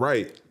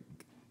 right.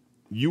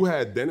 You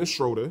had Dennis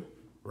Schroeder,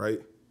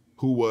 right,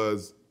 who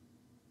was,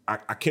 I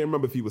can't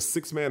remember if he was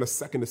sixth man or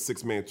second to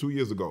sixth man 2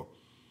 years ago.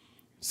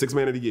 Sixth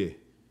man of the year.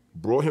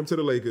 Brought him to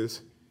the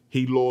Lakers.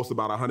 He lost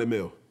about $100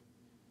 million,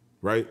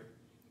 right?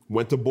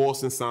 Went to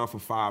Boston, signed for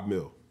 $5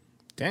 million.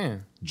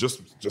 Damn.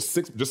 Just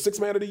sixth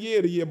man of the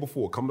year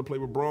before. Come to play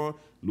with Bron,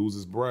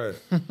 loses bread.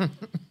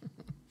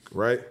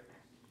 Right?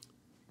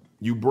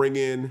 You bring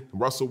in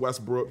Russell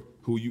Westbrook,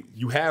 who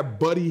you have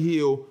Buddy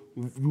Hield.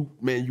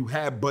 You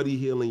have Buddy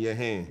Hield in your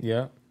hand.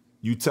 Yeah.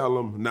 You tell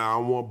him, nah, I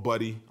want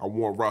Buddy, I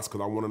want Russ,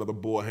 because I want another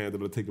ball handler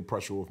to take the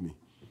pressure off me.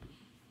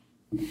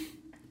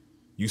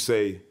 You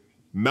say,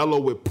 Melo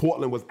with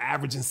Portland was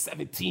averaging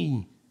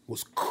 17,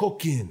 was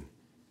cooking.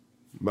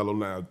 Melo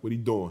now, what he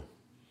doing?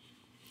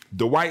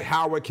 Dwight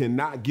Howard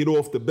cannot get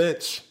off the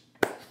bench.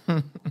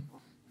 What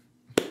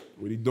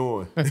he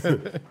doing?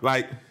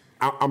 Like,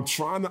 I'm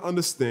trying to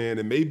understand,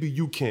 and maybe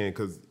you can,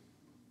 because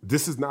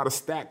this is not a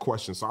stat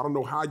question, so I don't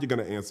know how you're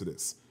going to answer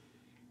this.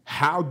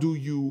 How do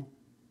you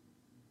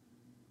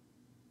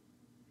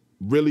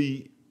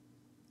really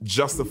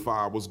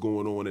justify what's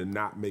going on and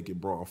not make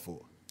it Bron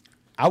fault?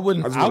 I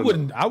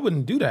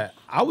wouldn't do that.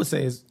 I would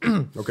say it's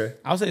okay.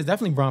 I would say it's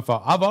definitely Bron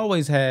fault. I've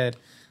always had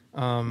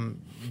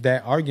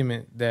that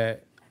argument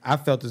that I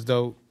felt as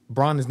though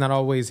Bron is not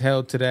always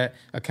held to that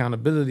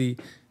accountability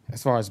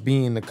as far as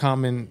being the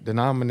common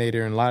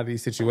denominator in a lot of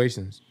these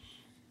situations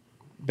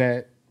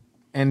that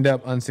end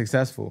up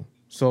unsuccessful.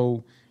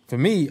 So for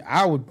me,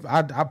 I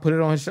put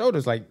it on his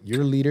shoulders. Like, you're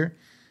the leader.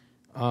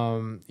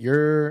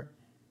 You're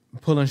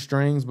pulling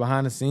strings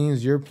behind the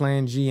scenes. You're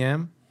playing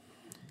GM.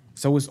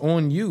 So it's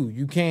on you.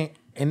 You can't.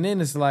 And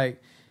then it's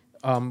like,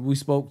 we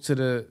spoke to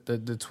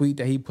the tweet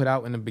that he put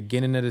out in the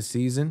beginning of the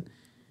season.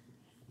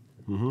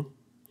 Mm-hmm.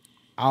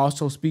 I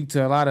also speak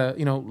to a lot of,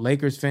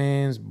 Lakers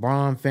fans,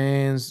 Bron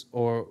fans,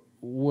 or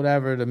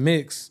whatever, the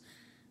mix,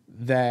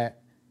 that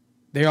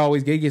they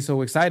get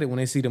so excited when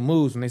they see the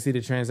moves, when they see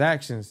the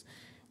transactions,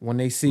 when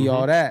they see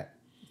all that,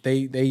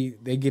 they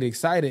get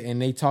excited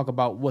and they talk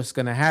about what's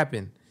going to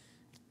happen.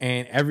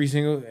 And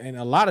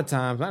a lot of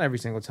times, not every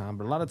single time,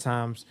 but a lot of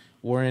times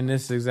we're in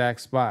this exact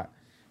spot.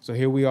 So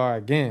here we are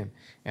again.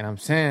 And I'm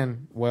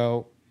saying,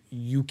 well,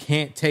 you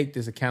can't take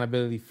this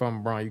accountability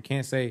from Bron. You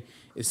can't say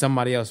it's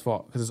somebody else's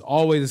fault, because it's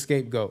always a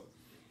scapegoat.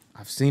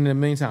 I've seen it a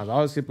million times.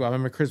 Always scapegoat. I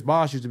remember Chris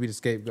Bosh used to be the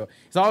scapegoat.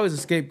 It's always a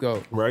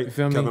scapegoat. Right. You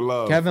feel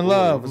me? Kevin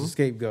Love was a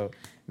scapegoat.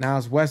 Now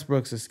it's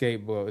Westbrook's a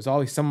scapegoat. It's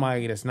always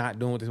somebody that's not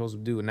doing what they're supposed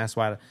to do, and that's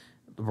why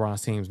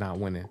LeBron's team's not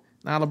winning.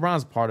 Now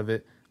LeBron's part of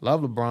it.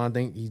 Love LeBron.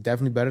 Think he's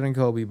definitely better than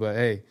Kobe, but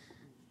hey,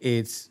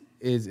 it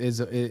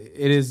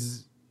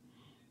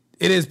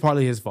is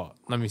partly his fault.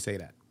 Let me say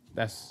that.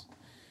 That's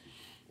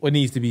what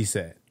needs to be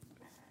said.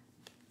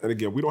 And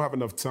again, we don't have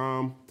enough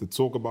time to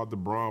talk about the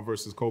Bron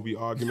versus Kobe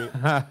argument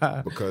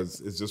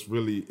because it's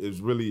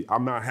really,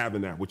 I'm not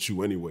having that with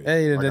you anyway.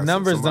 Hey, the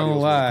numbers don't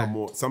lie.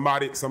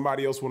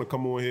 Somebody else want to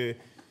come on here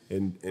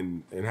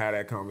and have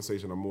that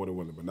conversation, I'm more than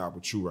willing, but not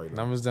with you right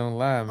now. Numbers don't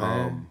lie,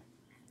 man.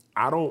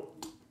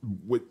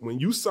 When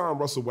you sign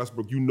Russell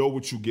Westbrook, you know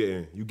what you're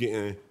getting. You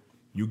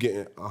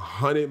getting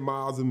 100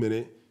 miles a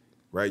minute,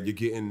 right? You're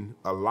getting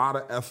a lot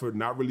of effort,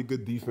 not really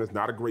good defense,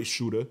 not a great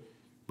shooter,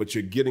 but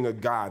you're getting a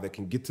guy that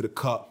can get to the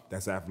cup,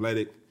 that's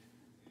athletic,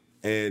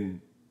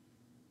 and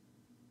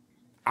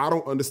I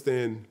don't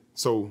understand.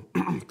 So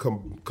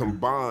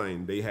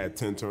combined, they had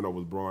 10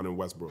 turnovers, Braun and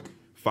Westbrook,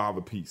 5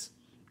 apiece.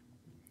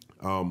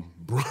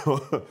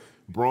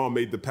 Braun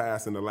made the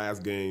pass in the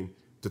last game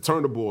to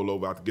turn the ball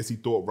over. I guess he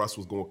thought Russ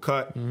was going to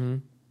cut. Mm-hmm.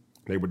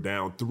 They were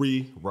down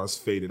 3. Russ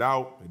faded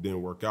out. It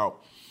didn't work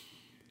out.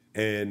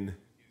 And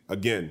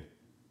again,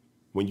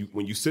 when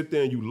you sit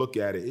there and you look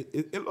at it,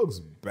 it looks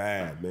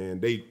bad, man.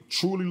 They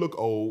truly look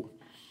old.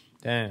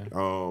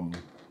 Damn.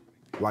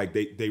 Like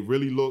they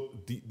really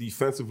look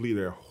defensively.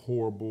 They're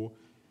horrible.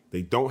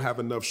 They don't have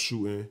enough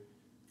shooting.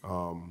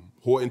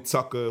 Horton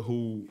Tucker,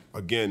 who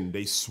again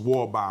they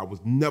swore by, was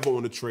never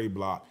on the trade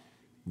block,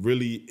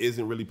 really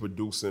isn't really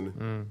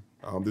producing.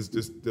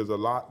 There's a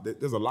lot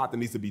that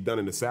needs to be done,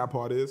 and the sad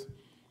part is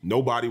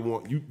nobody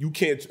you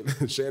can't.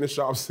 Shannon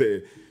Sharp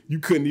said you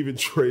couldn't even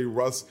trade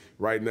Russ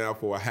right now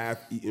for a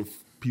half-eaten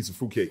piece of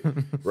fruitcake,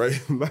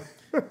 right?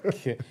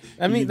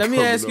 Let me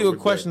ask you a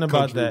question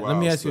about that. Let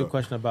me ask you a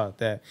question about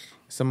that.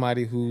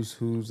 Somebody who's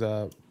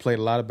played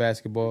a lot of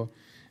basketball,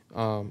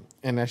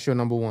 and that's your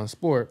number one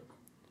sport.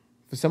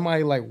 For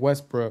somebody like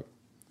Westbrook,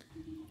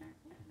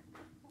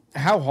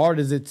 how hard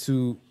is it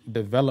to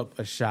develop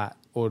a shot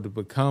or to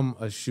become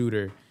a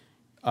shooter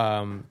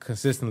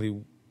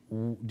consistently?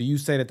 Do you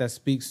say that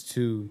speaks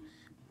to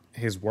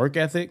his work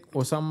ethic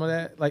or something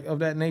of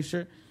that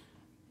nature,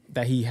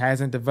 that he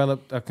hasn't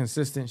developed a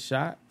consistent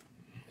shot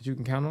that you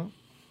can count on?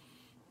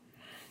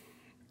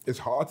 It's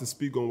hard to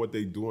speak on what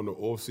they do in the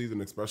off season,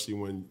 especially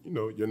when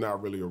you're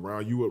not really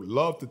around. You would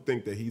love to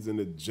think that he's in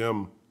the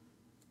gym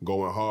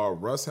going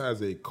hard. Russ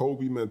has a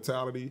Kobe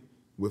mentality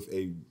with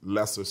a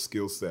lesser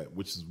skill set,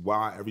 which is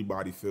why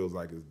everybody feels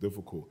like it's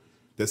difficult.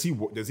 Does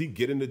he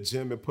get in the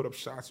gym and put up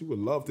shots? You would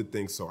love to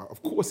think so.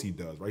 Of course he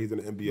does, right? He's in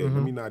the NBA. Mm-hmm.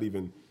 Let me not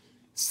even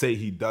say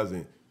he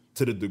doesn't.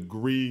 To the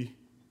degree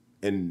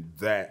and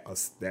that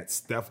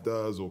Steph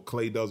does or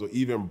Clay does or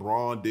even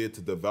Braun did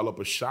to develop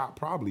a shot,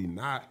 probably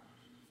not,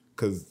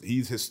 because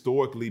he's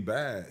historically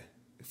bad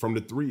from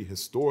the 3,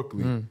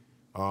 historically.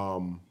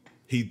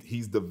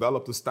 He's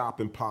developed a stop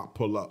and pop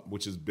pull up,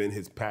 which has been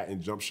his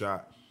patent jump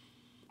shot.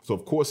 So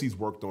of course he's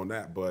worked on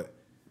that, but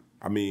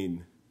I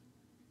mean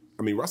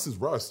Russ is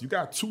Russ. You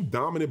got 2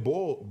 dominant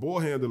ball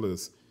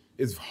handlers.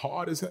 It's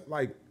hard as heck.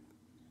 Like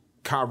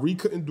Kyrie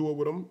couldn't do it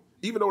with him,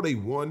 even though they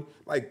won.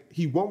 Like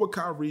he won with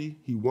Kyrie,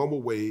 he won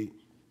with Wade,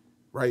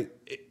 right?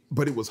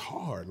 But it was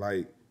hard,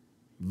 like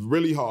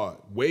really hard.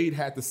 Wade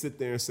had to sit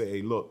there and say,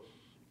 "Hey, look,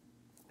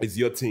 it's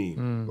your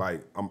team.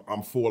 Like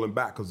I'm falling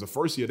back," because the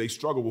first year they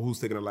struggled with who's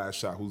taking the last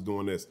shot, who's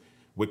doing this.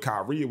 With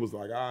Kyrie, it was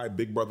like, all right,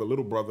 big brother,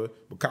 little brother.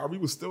 But Kyrie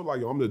was still like,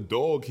 yo, I'm the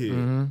dog here.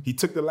 Mm-hmm. He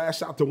took the last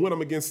shot to win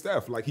him against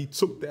Steph. Like he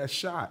took that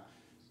shot.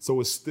 So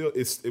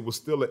it was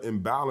still an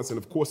imbalance, and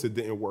of course it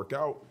didn't work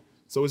out.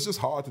 So it's just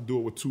hard to do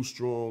it with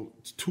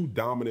 2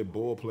 dominant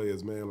ball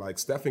players, man. Like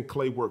Steph and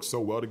Clay work so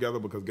well together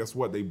because guess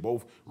what? They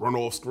both run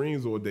off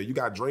screens all day. You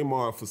got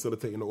Draymond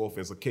facilitating the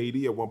offense, or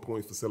KD at one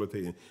point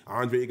facilitating,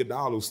 Andre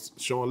Iguodala,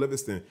 Sean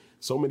Livingston.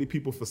 So many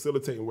people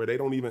facilitating where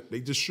they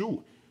just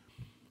shoot.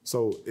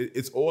 So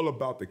it's all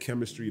about the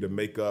chemistry, the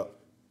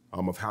makeup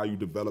of how you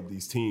develop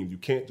these teams. You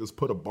can't just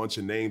put a bunch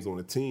of names on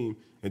a team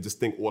and just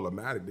think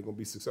automatic they're going to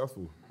be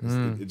successful.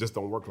 It just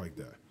don't work like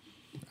that.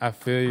 I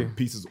feel you.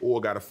 Pieces all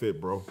got to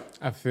fit, bro.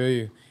 I feel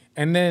you.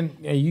 And then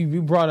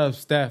you brought up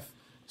Steph.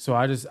 So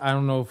I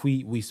don't know if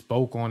we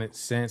spoke on it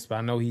since, but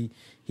I know he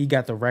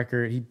got the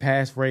record. He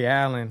passed Ray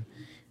Allen,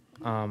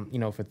 for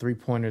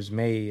 3-pointers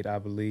made, I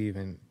believe.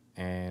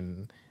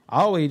 And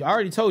I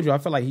already told you, I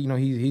feel like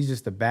he's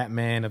just the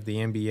Batman of the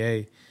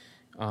NBA.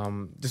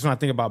 Just when I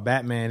think about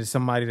Batman, it's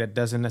somebody that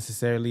doesn't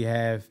necessarily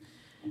have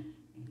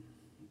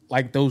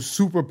like those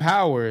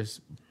superpowers,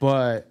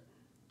 but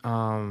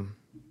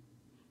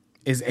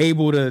is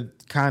able to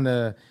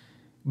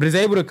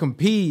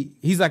compete.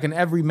 He's like an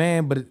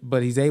everyman,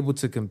 but he's able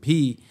to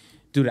compete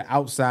due to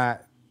outside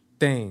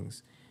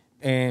things.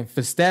 And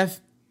for Steph,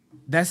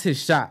 that's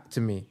his shot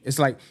to me. It's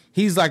like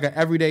he's like an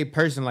everyday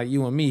person like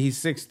you and me. He's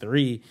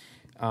 6'3",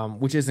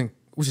 which is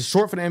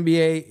short for the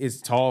NBA. Is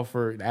tall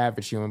for the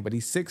average human, but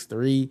he's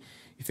 6'3".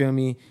 You feel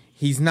me?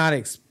 He's not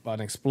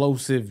an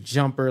explosive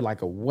jumper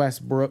like a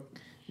Westbrook.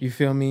 You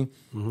feel me?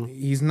 Mm-hmm.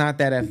 He's not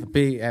that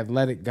big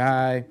athletic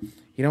guy.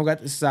 He don't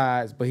got the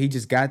size, but he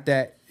just got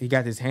that. He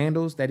got his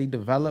handles that he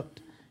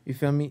developed. You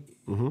feel me?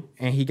 Mm-hmm.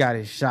 And he got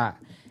his shot.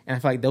 And I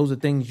feel like those are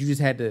things you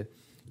had to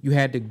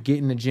get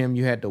in the gym.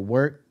 You had to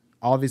work.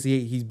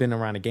 Obviously, he's been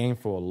around the game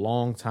for a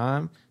long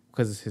time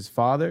because it's his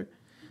father.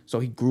 So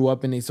he grew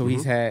up in it. So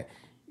he's had.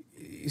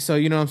 So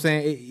you know what I'm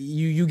saying?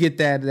 You get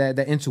that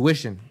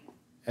intuition.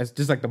 It's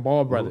just like the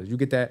Ball brothers. You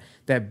get that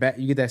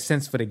you get that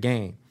sense for the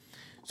game.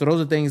 So those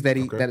are things that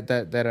he Okay.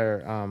 that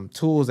are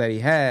tools that he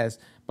has.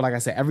 But like I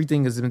said,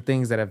 everything has been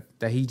things that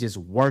he just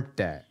worked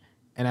at,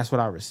 and that's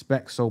what I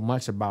respect so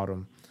much about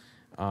him.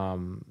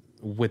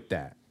 With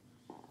that,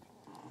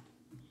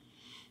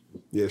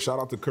 Yeah, shout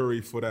out to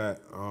Curry for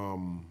that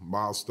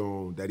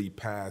milestone that he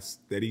passed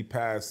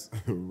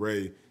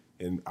Ray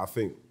in, I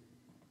think,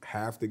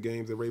 half the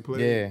games that Ray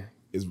played. Yeah.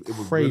 It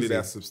was Crazy. really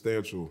that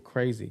substantial.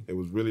 crazy. It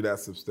was really that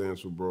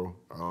substantial, bro.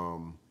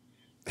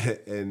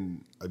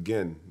 And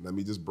again, let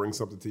me just bring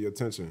something to your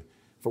attention.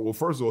 Well,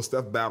 first of all,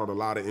 Steph battled a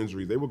lot of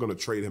injuries. They were going to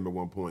trade him at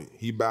one point.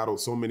 He battled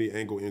so many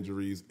ankle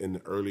injuries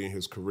early in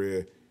his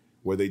career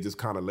where they just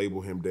kind of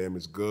labeled him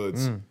damaged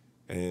goods.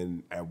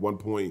 And at one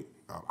point,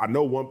 I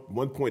know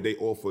one point they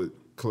offered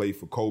Klay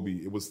for Kobe.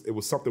 It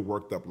was something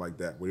worked up like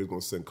that where they was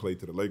going to send Klay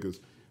to the Lakers.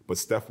 But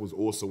Steph was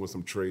also in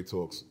some trade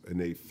talks, and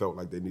they felt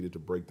like they needed to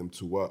break them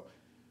two up.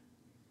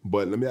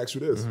 But let me ask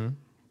you this.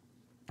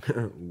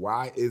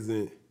 Why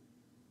isn't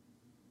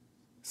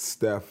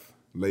Steph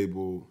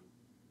labeled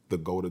the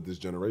GOAT of this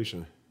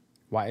generation?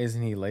 Why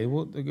isn't he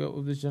labeled the GOAT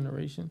of this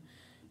generation?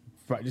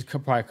 Just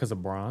probably because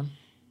of Bron,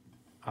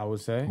 I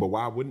would say. But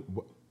why wouldn't?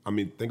 I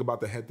mean, think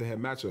about the head-to-head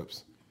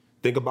matchups.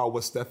 Think about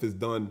what Steph has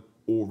done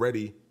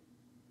already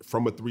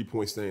from a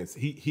three-point stance.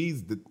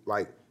 He's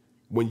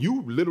when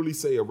you literally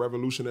say a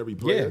revolutionary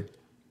player,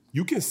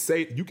 you can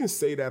say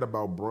that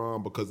about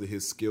Bron because of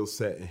his skill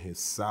set and his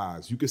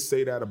size. You can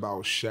say that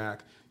about Shaq.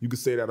 You can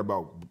say that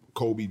about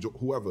Kobe,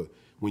 whoever.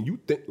 When you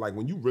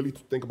really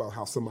think about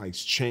how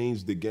somebody's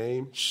changed the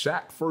game,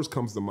 Shaq first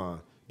comes to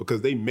mind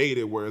because they made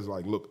it where it's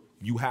like, look,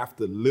 you have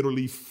to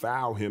literally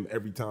foul him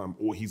every time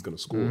or he's gonna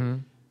score.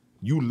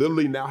 You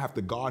literally now have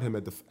to guard him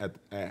at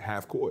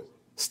half court.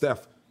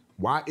 Steph,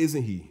 why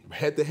isn't he?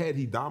 Head to head,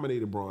 he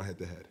dominated Bron head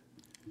to head.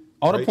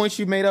 All the Right? points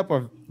you made up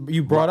or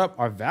you brought up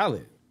are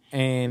valid,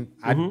 and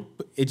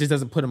it just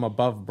doesn't put him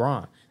above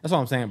Bron. That's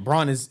all I'm saying.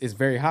 Bron is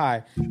very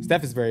high.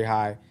 Steph is very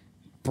high.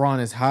 Bron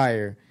is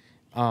higher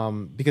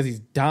because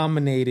he's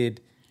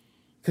dominated.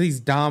 Because he's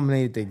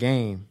dominated the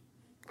game.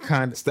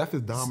 Steph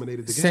has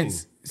dominated the game.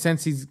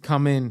 Since he's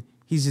come in,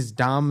 he's just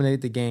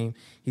dominated the game.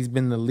 He's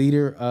been the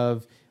leader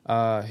of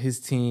his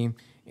team,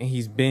 and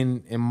he's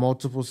been in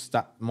multiple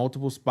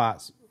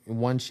spots,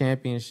 won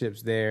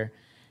championships there.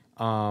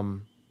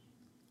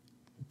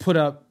 Put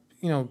up,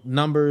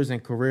 numbers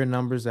and career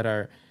numbers that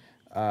are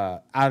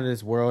out of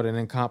this world, and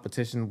in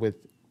competition with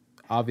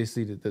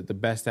obviously the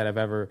best that have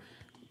ever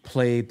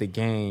played the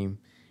game.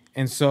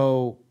 And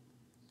so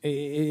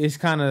it's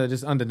kind of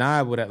just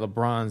undeniable that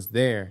LeBron's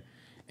there,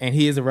 and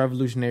he is a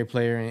revolutionary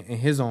player in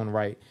his own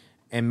right,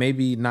 and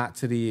maybe not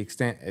to the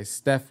extent as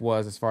Steph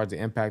was as far as the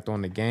impact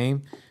on the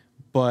game.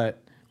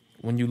 But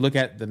when you look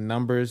at the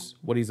numbers,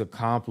 what he's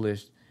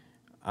accomplished,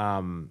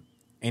 and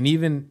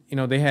even,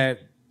 they had,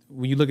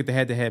 when you look at the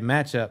head-to-head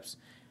matchups,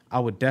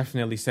 I would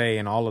definitely say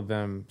in all of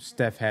them,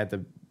 Steph had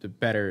the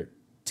better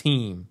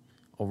team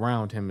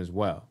around him as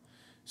well.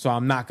 So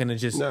I'm not gonna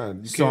just. You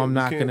can't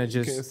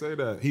say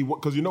that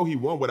because he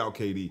won without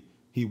KD.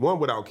 He won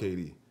without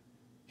KD.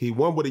 He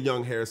won with a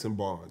young Harrison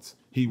Barnes.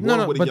 He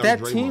won with a young Draymond.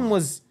 But that team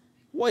was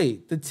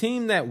the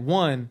team that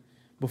won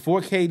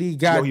before KD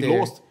got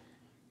there.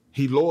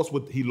 He lost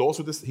with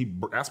this.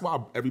 That's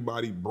why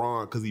everybody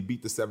Bron, because he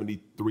beat the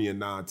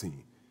 73-9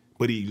 team.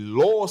 But he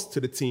lost to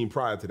the team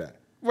prior to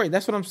that. Right,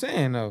 that's what I'm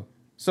saying though.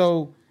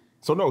 So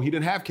no, he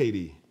didn't have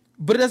KD.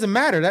 But it doesn't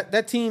matter.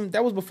 That team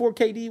that was before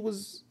KD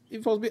was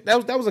supposed to be.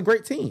 That was a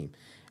great team.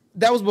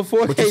 That was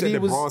before but KD you said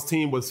that was. Bron's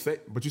team was.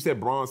 But you said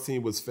Bron's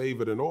team was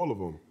favored in all of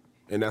them,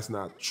 and that's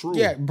not true.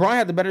 Yeah, Bron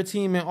had the better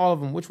team in all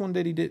of them. Which one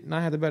did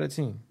not have the better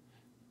team?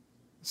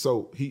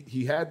 So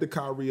he had the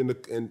Kyrie and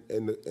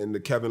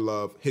the Kevin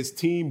Love. His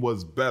team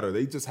was better.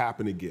 They just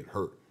happened to get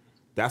hurt.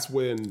 That's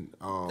when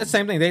the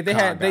same thing. They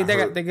got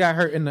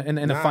hurt in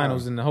the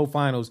finals, in the whole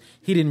finals.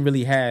 He didn't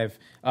really have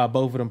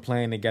both of them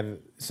playing together.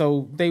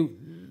 So I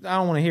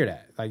don't want to hear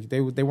that. Like they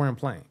weren't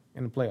playing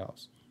in the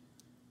playoffs.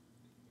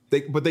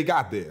 But they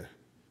got there.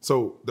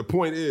 So the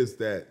point is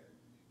that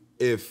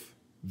if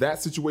that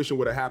situation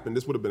would have happened,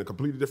 this would have been a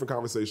completely different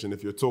conversation.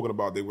 If you're talking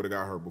about they would have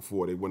got hurt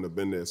before, they wouldn't have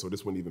been there. So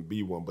this wouldn't even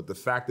be one. But the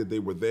fact that they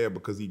were there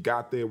because he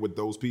got there with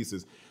those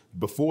pieces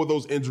before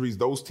those injuries,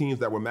 those teams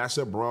that were matched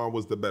up, Bron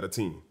was the better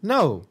team.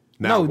 No,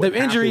 the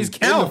injuries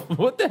count.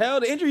 What the hell?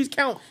 The injuries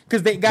count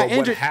because they got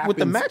injured with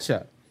the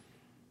matchup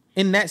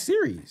in that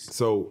series.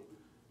 So,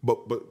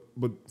 but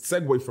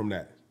segue from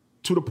that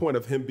to the point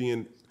of him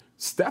being,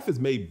 Steph has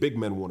made big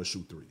men want to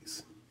shoot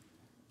threes.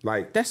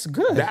 Like that's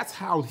good. That's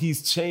how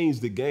he's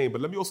changed the game.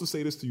 But let me also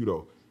say this to you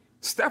though.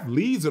 Steph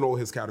leads in all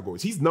his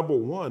categories. He's number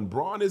one.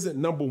 Bron isn't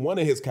number one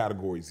in his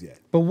categories yet.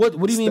 But what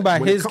do you mean by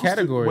his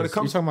categories?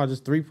 You're talking about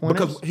just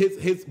 3-pointers?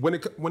 Because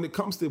when it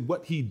comes to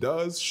what he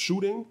does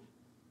shooting,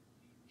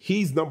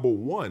 he's number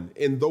one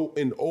in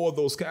all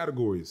those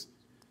categories.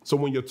 So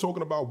when you're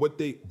talking about what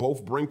they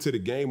both bring to the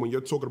game, when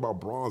you're talking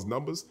about Bron's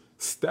numbers,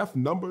 Steph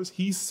numbers,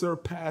 he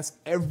surpassed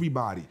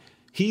everybody.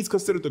 He's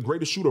considered the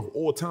greatest shooter of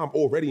all time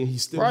already, and he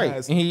still Right,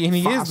 has and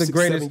he 5, is the 6,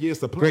 greatest 7 years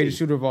to play. greatest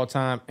shooter of all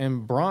time,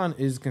 and Bron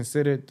is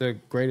considered the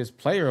greatest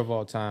player of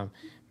all time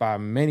by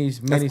many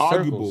That's circles.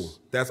 arguable.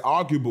 That's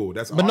arguable.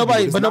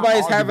 But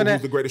nobody's having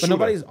that. The greatest But shooter.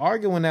 nobody's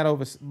arguing that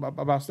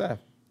about Steph.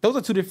 Those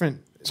are two different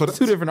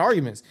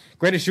arguments.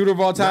 Greatest shooter of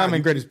all time Nah,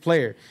 and greatest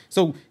player.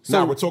 So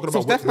we're talking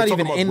about Steph's not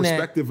even in that.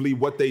 respectively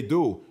what they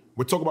do.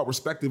 We're talking about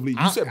respectively.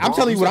 You said I'm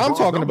telling you what I'm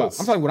talking numbers. about.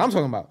 I'm telling you what I'm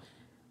talking about.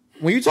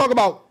 When you talk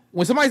about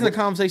when somebody's in a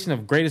conversation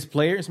of greatest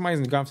player, and somebody's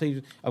in a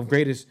conversation of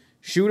greatest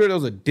shooter,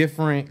 those are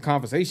different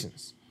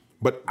conversations.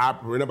 But I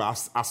remember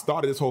I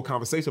started this whole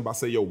conversation by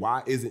saying, yo,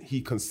 why isn't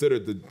he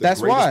considered the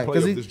That's greatest why,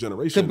 player of this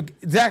generation?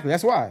 Exactly.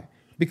 That's why.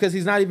 Because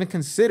he's not even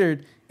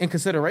considered in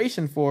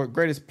consideration for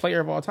greatest player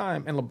of all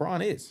time, and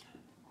LeBron is.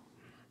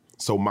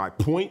 So my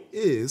point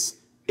is,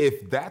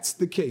 if that's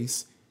the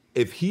case,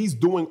 if he's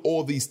doing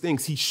all these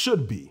things, he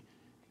should be.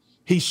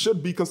 He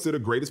should be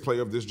considered greatest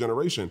player of this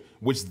generation,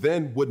 which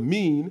then would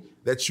mean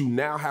that you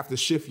now have to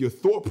shift your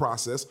thought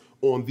process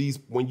on these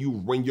when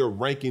you're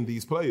ranking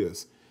these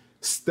players.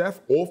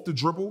 Steph off the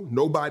dribble,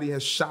 nobody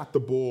has shot the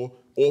ball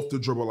off the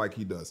dribble like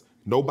he does.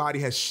 Nobody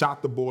has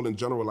shot the ball in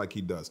general like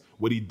he does.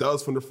 What he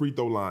does from the free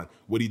throw line,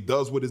 what he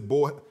does with his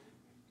ball.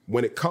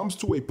 When it comes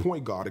to a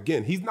point guard,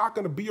 again, he's not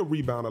going to be a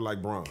rebounder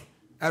like Bron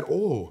at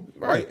all,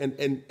 right?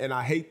 And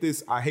I hate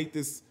this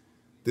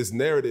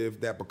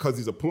narrative that because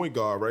he's a point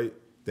guard, right,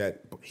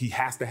 that he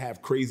has to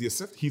have crazy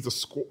assists. He's a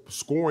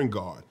scoring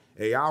guard.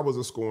 AI was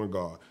a scoring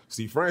guard.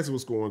 Steve Francis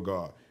was a scoring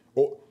guard.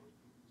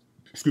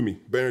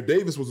 Baron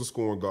Davis was a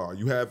scoring guard.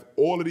 You have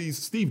all of these.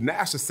 Steve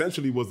Nash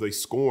essentially was a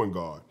scoring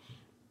guard.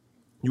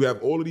 You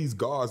have all of these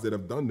guards that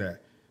have done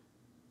that.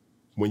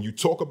 When you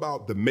talk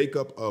about the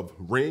makeup of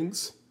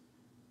rings,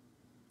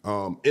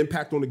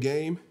 impact on the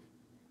game,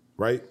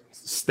 right?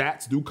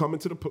 Stats do come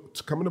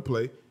into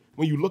play.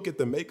 When you look at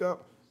the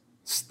makeup,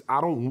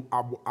 I don't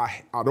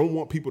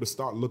want people to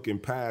start looking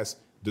past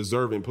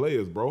deserving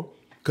players, bro.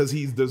 Because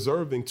he's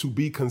deserving to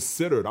be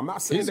considered. I'm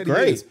not saying he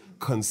is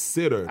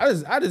considered.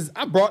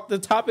 I brought the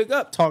topic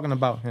up talking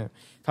about him,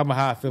 talking about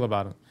how I feel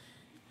about him.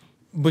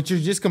 But you're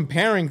just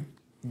comparing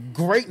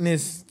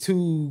greatness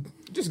to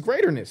just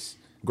greaterness.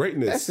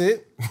 Greatness. That's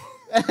it.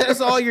 That's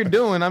all you're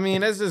doing. I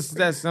mean, that's just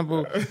that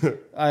simple.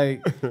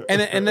 Like,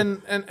 and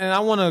I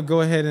want to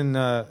go ahead and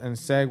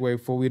segue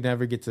before we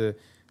never get to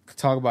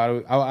talk about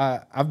it.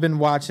 I've been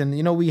watching.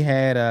 You know, we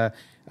had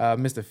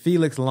Mr.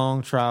 Felix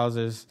Long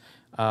Trousers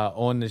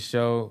on the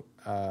show.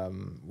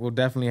 We'll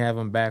definitely have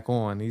him back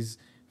on. He's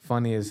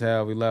funny as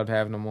hell. We loved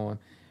having him on.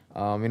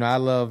 You know, I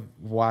love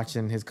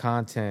watching his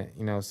content.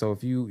 You know, so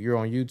if you're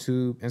on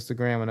YouTube,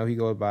 Instagram, I know he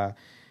goes by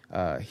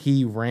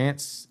He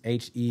Rants,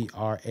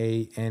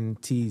 HERANTZ.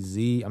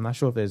 I'm not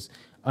sure if there's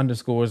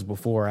underscores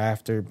before or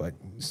after, but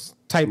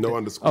type no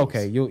underscores.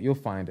 Okay, you'll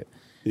find it.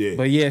 Yeah.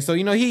 But yeah, so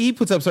you know he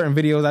puts up certain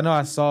videos. I know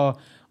I saw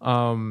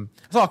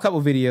a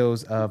couple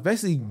videos of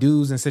basically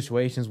dudes in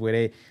situations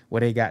where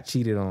they got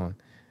cheated on.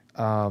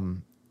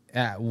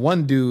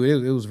 One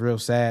dude, it was real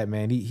sad,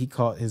 man. He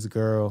caught his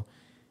girl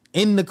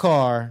in the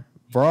car,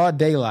 broad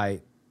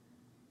daylight,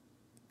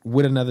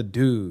 with another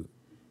dude.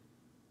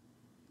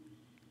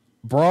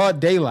 Broad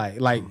daylight,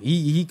 like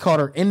he caught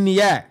her in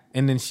the act,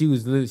 and then she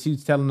was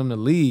telling him to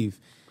leave,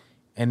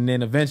 and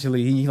then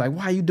eventually he's like,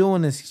 "Why are you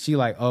doing this?" She's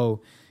like,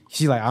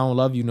 "I don't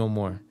love you no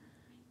more."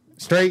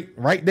 Straight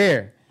right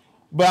there.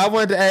 But I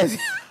wanted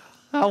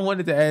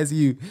to ask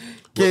you,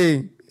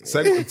 King.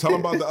 Tell him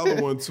about the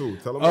other one too.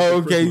 Tell him. Oh,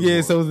 okay, yeah.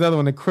 One. So it's the other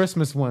one, the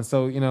Christmas one.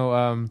 So you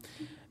know,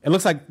 it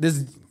looks like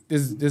this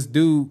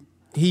dude,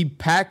 he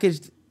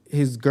packaged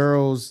his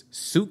girl's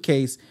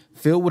suitcase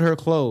filled with her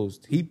clothes.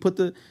 He put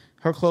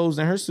her clothes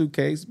in her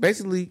suitcase,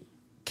 basically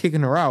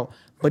kicking her out.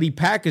 But he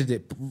packaged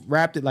it,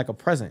 wrapped it like a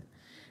present.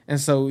 And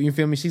so you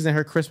feel me? She's in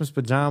her Christmas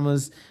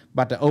pajamas,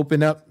 about to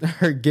open up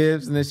her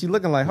gifts, and then she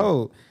looking like,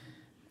 "Oh,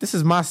 this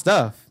is my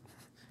stuff."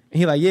 And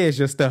he like, "Yeah, it's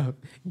your stuff.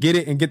 Get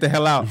it and get the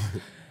hell out."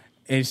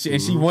 And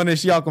she wonders,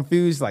 she all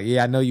confused, like,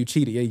 "Yeah, I know you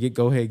cheated. Yeah,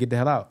 go ahead, get the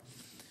hell out."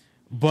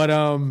 But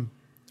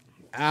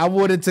I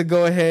wanted to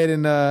go ahead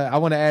and I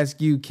want to ask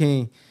you,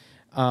 King.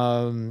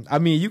 I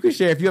mean, you can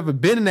share if you ever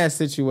been in that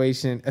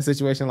situation, a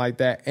situation like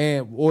that,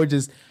 or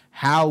just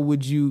how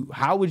would you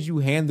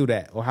handle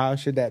that, or how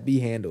should that be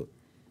handled?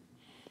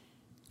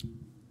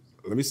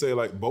 Let me say,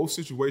 like, both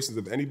situations,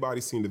 if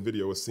anybody's seen the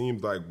video, it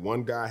seems like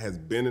one guy has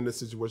been in this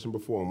situation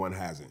before and one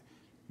hasn't.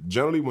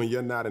 Generally, when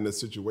you're not in a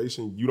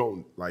situation, you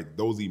don't, like,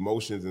 those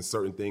emotions and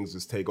certain things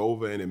just take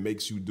over, and it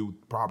makes you do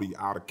probably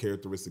out of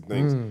characteristic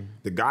things.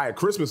 The guy at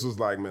Christmas was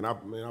like, man,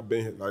 I've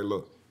been here. Like,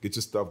 look, get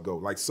your stuff, go.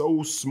 Like,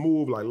 so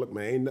smooth. Like, look,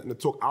 man, ain't nothing to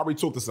talk. I already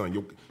talked to son.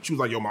 She was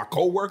like, yo, my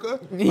coworker?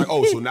 Like,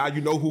 oh, so now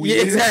you know who he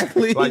is?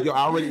 Exactly. Like, yo, I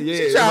already, yeah.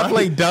 She trying to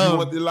play dumb.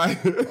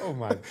 Oh,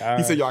 my God.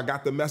 He said, yo, I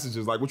got the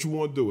messages. Like, what you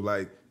want to do?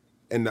 Like,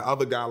 and the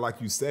other guy, like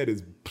you said,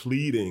 is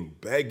pleading,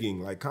 begging,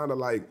 like, kind of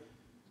like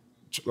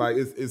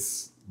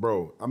it's,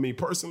 bro, I mean,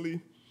 personally,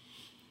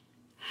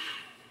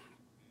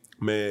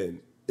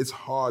 man, it's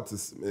hard to,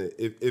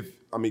 if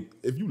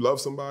you love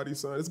somebody,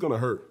 son, it's gonna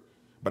hurt.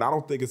 but I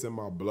don't think it's in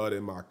my blood,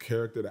 in my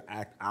character to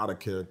act out of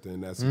character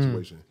in that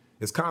situation.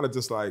 It's kind of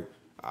just like,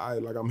 all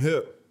right, like I'm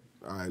hip.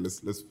 All right,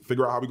 let's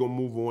figure out how we gonna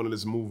move on and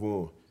let's move on. You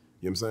know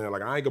what I'm saying?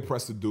 Like I ain't gonna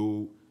press the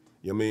dude.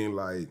 You know what I mean?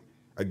 Like,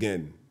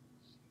 again,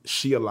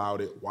 she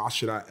allowed it. Why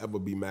should I ever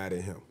be mad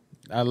at him?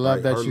 I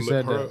love that you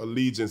said her that. Her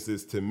allegiance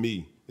is to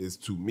me.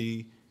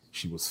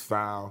 She was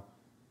foul.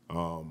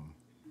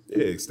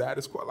 Yeah,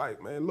 status quo.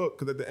 Like, man, look,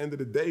 because at the end of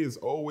the day, it's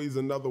always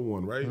another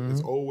one, right?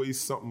 It's always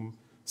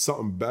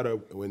something better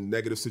when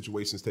negative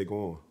situations take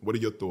on. What are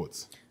your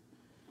thoughts?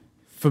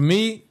 For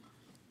me,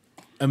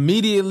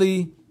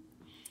 immediately,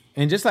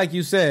 and just like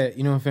you said,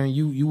 you know what I'm saying,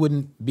 you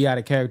wouldn't be out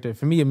of character.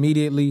 For me,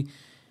 immediately,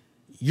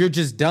 you're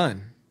just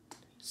done.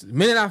 So the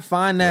minute I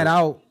find that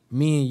out,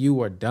 me and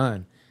you are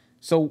done.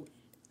 So,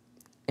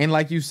 and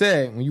like you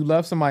said, when you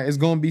love somebody, it's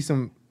gonna be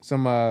some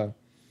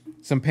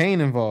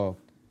pain involved.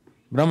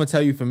 But I'm gonna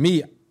tell you, for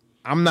me,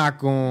 I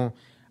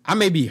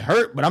may be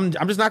hurt, but I'm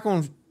just not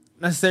gonna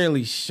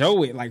necessarily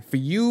show it. Like for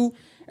you,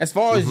 as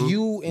far as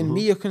you and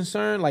me are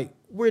concerned, like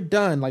we're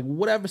done. Like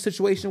whatever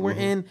situation we're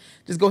in,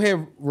 just go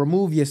ahead,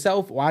 remove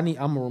yourself, or I'm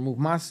gonna remove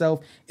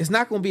myself. It's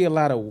not gonna be a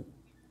lot of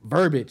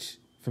verbiage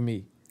for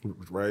me.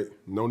 Right?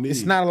 No need.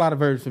 It's not a lot of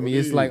verbiage for me.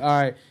 It's like, all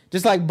right,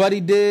 just like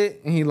Buddy did,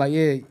 and he like,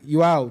 yeah,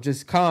 you out,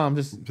 just calm,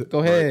 just go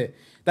ahead. Right.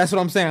 That's what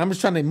I'm saying. I'm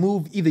just trying to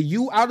move either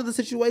you out of the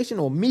situation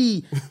or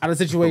me out of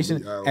the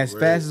situation as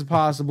fast as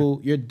possible.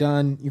 You're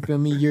done. You feel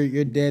me?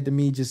 You're dead to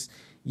me. Just,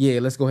 yeah,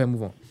 let's go ahead and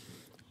move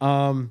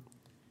on.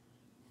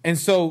 And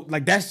so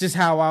like that's just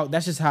how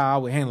I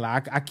would handle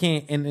it. I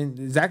can't, and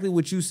exactly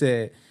what you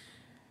said,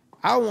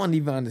 I don't want to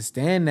even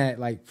understand that,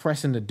 like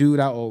pressing the dude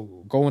out or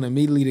going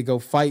immediately to go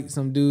fight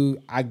some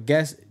dude. I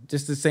guess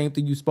just the same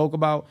thing you spoke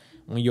about,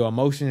 when your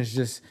emotions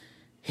just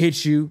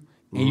hit you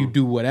and you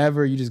do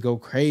whatever, you just go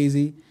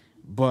crazy.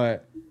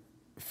 But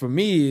for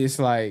me, it's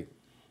like,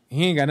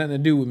 he ain't got nothing to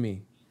do with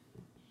me.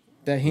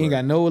 That he ain't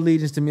got no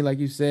allegiance to me, like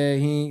you said.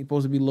 He ain't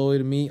supposed to be loyal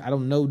to me. I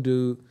don't know,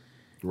 dude.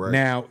 Right.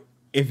 Now,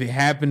 if it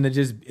happened to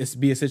just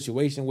be a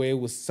situation where it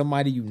was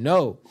somebody you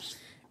know,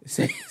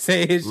 say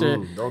it's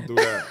your... Don't do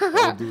that.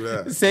 Don't do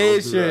that. Say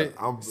it's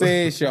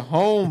your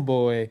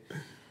homeboy.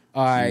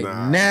 All right,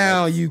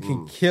 now you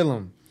can kill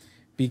him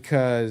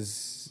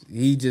because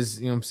he just,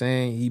 you know what I'm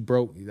saying, he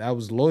broke... That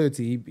was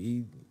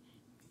loyalty.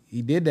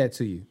 He did that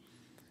to you.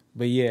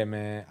 But yeah,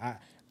 man.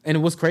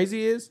 And what's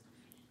crazy is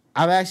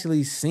I've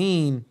actually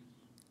seen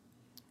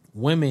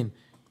women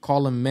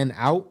calling men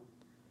out.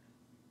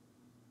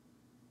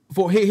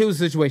 Here was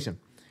the situation.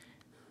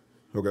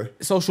 Okay.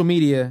 Social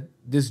media,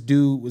 this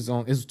dude was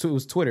on, it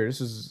was Twitter.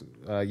 This was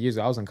years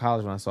ago. I was in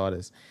college when I saw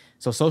this.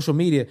 So social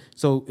media,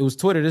 so it was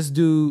Twitter. This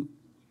dude,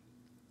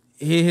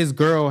 his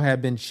girl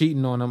had been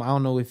cheating on him. I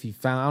don't know if he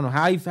found, I don't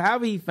know how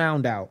he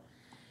found out.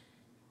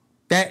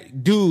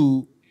 That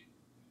dude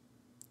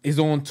is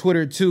on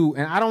Twitter too,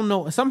 and I don't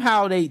know.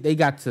 Somehow they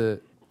got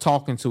to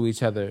talking to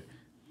each other.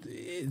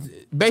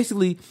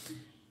 Basically,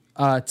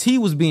 tea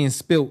was being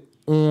spilt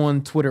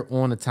on Twitter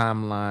on the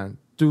timeline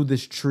through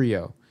this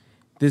trio.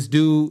 This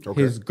dude,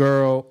 his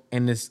girl,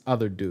 and this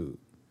other dude.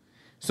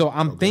 So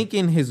I'm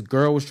thinking his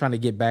girl was trying to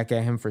get back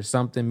at him for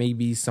something.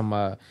 Maybe some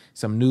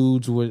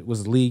nudes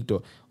was leaked,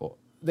 or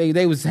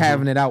they was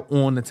having it out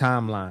on the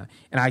timeline,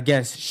 and I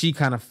guess she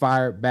kind of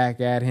fired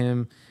back at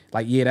him.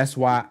 Like, yeah, that's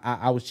why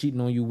I was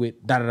cheating on you with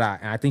da-da-da.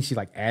 And I think she,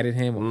 like, added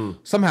him or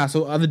somehow.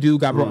 So other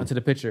dude got brought into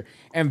the picture.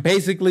 And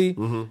basically,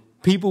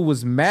 people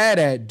was mad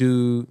at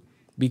dude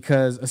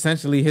because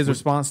essentially his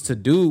response to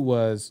dude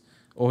was,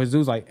 or his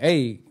dude's like,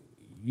 hey,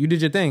 you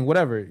did your thing,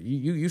 whatever.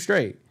 You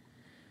straight.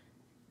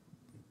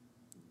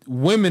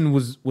 Women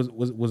was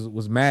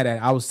mad at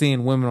it. I was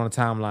seeing women on the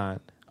timeline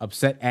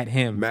upset at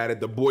him. Mad at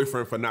the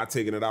boyfriend for not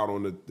taking it out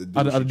on the dude.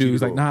 Other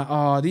dudes like,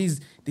 nah,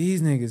 these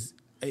niggas...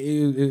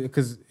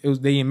 Because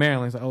they in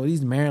Maryland. It's like, oh,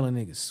 these Maryland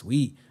niggas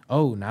sweet.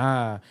 Oh,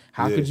 nah.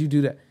 How could you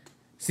do that?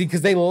 See,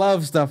 because they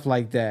love stuff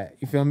like that.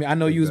 You feel me? I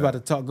know you was about to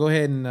talk. Go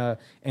ahead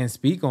and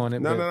speak on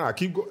it. No.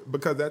 Keep going,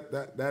 because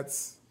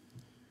that's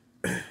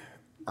all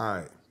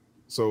right.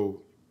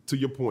 So to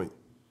your point,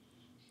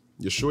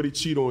 your shorty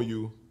cheat on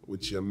you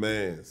with your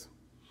mans.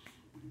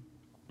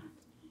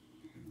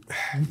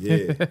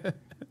 Yeah,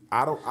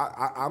 I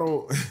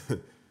don't.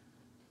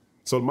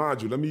 So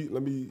mind you, let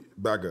me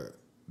back up.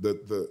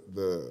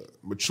 The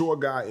mature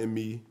guy in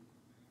me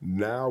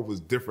now was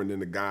different than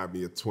the guy in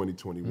me of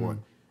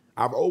 2021.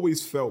 I've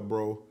always felt,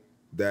 bro,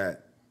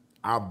 that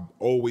I've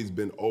always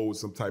been owed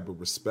some type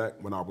of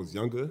respect when I was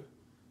younger,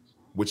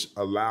 which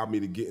allowed me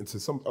to get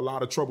into a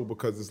lot of trouble,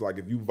 because it's like,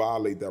 if you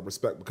violate that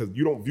respect, because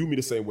you don't view me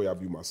the same way I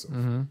view myself,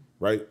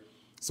 right?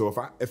 So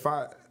if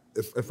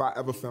I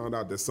ever found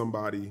out that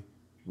somebody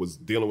was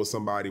dealing with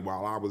somebody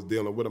while I was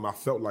dealing with them, I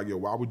felt like, yo,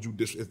 why would you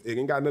it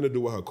ain't got nothing to do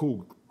with her,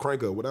 cool,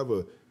 crank her,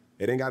 whatever.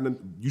 It ain't got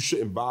nothing, you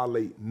shouldn't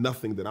violate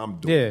nothing that I'm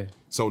doing. Yeah.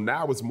 So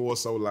now it's more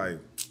so like,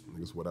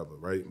 niggas, whatever,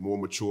 right? More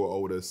mature,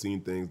 older,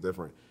 seen things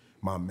different.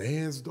 My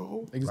mans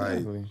though,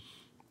 exactly. Like,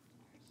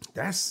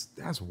 that's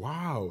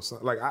wild. So,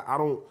 like I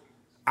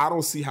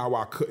don't see how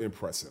I couldn't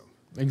press him.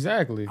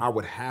 Exactly. I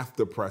would have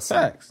to press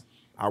Facts. him.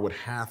 I would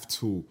have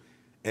to.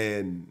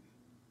 And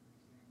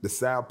the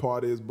sad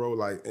part is, bro,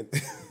 like,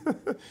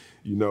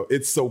 you know,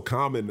 it's so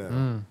common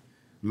now.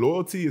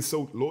 Loyalty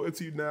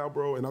now,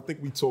 bro. And I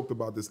think we talked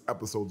about this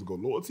episodes ago.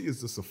 Loyalty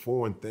is just a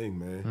foreign thing,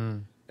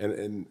 man.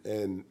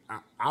 And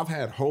I've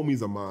had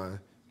homies of mine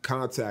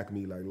contact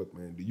me like, look,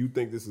 man, do you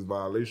think this is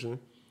violation?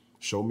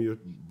 Show me,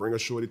 bring a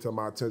shorty to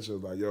my attention.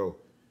 It's like, yo,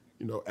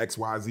 you know,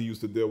 XYZ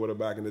used to deal with her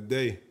back in the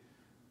day.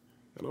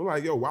 And I'm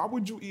like, yo, why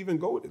would you even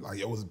go with it? Like,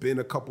 yo, it's been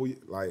a couple years.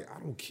 Like, I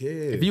don't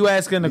care. If you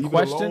asking a Leave it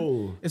question,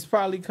 alone. it's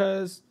probably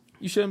because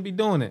you shouldn't be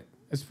doing it.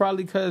 It's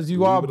probably because you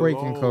Leave are it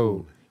breaking alone.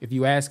 code. If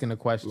you asking a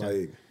question,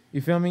 Like-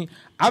 you feel me?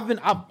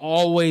 I've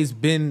always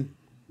been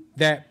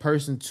that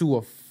person to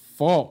a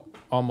fault,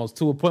 almost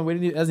to a point where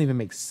it doesn't even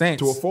make sense.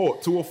 To a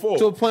fault. To a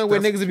point where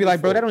That's niggas would be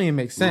like, bro, that don't even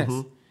make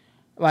sense.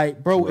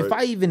 Like, bro, if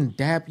Right. I even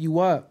dap you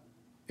up,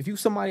 if you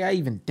somebody I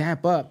even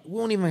dap up, we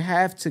don't even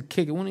have to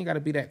kick it. We don't even got to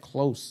be that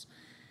close.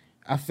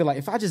 I feel like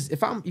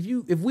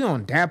if we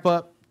on dap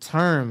up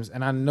terms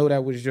and I know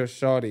that was your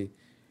shorty,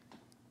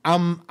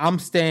 I'm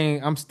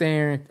steering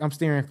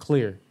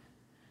clear.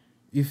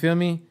 You feel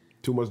me?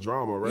 Too much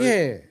drama, right?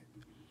 Yeah.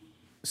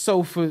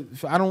 So for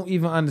I don't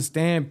even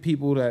understand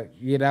people that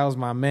that was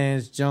my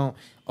man's junk.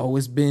 Oh,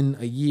 it's been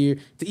a year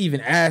to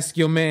even ask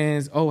your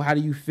man's. Oh, how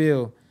do you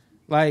feel?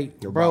 Like,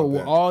 bro,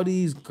 with all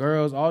these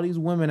girls, all these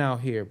women out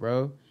here,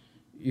 bro.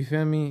 You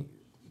feel me?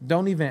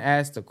 Don't even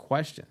ask the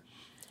question.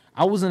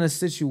 I was in a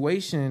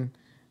situation.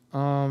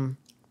 I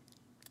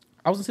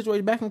was in a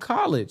situation back in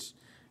college.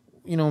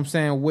 You know what I'm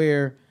saying?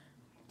 Where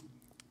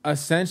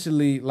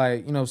essentially,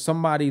 like, you know,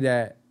 somebody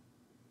that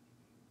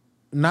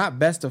not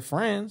best of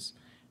friends,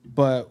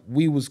 but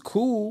we was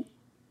cool.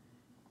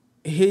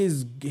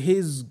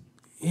 Him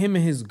and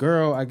his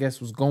girl, I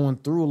guess, was going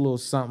through a little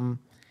something,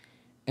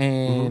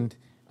 and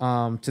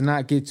to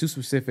not get too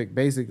specific,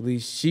 basically,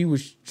 she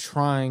was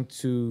trying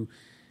to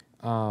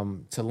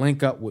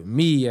link up with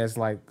me as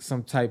like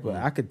some type of,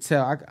 I could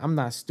tell I'm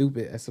not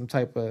stupid, as some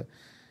type of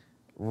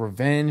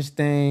revenge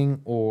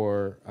thing,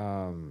 or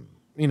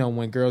you know,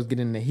 when girls get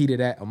in the heat of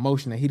that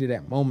emotion, the heat of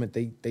that moment,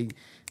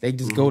 they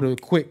just go to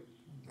quick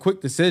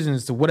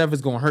decisions to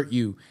whatever's gonna hurt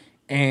you.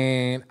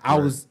 And I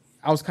was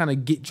kind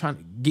of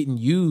getting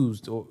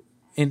used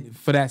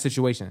for that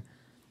situation.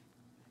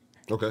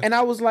 Okay. And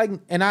I was like,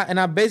 and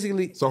I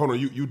basically, So hold on,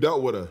 you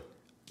dealt with her.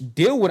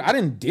 I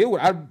didn't deal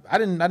with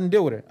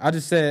her. I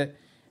just said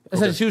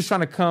she was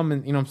trying to come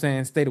and, you know what I'm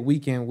saying, stay the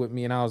weekend with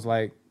me, and I was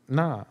like,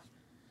 nah.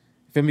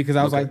 Feel me? Because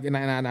I was like, and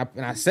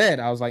I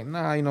said, I was like,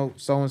 nah, you know,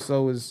 so and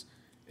so is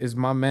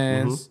my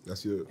man's.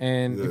 That's your,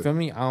 and you feel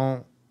me?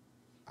 I'm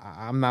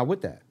not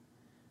with that.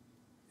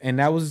 And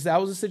that was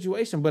a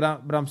situation, but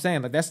I'm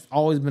saying, like, that's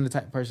always been the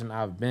type of person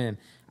I've been.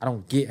 I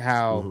don't get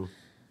how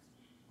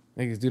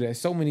niggas do that.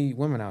 There's so many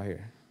women out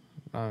here.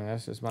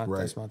 That's just my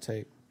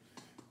take.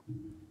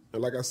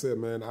 And like I said,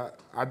 man,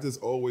 I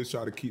just always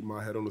try to keep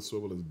my head on the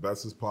swivel as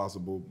best as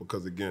possible,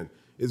 because again,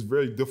 it's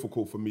very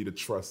difficult for me to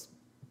trust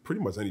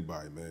pretty much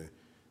anybody, man.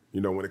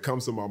 You know, when it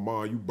comes to my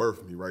mom, you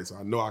birthed me, right? So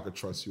I know I could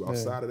trust you.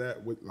 Outside of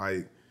that,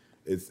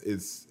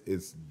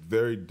 it's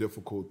very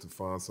difficult to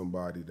find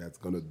somebody that's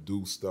gonna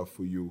do stuff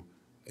for you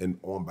and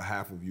on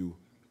behalf of you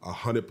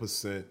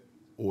 100%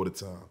 all the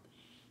time.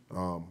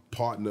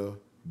 Partner,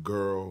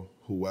 girl,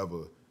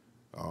 whoever.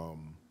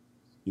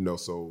 You know,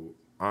 so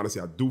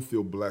honestly, I do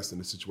feel blessed in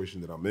the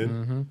situation that I'm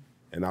in.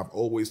 And I've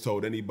always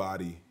told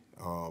anybody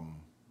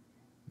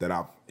that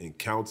I've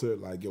encountered,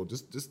 like, yo,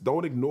 just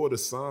don't ignore the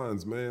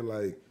signs, man.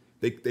 Like,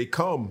 they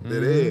come, they're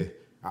there.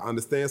 I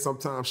understand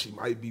sometimes she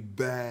might be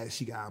bad,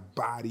 she got a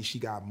body, she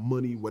got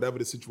money, whatever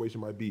the situation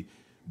might be,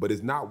 but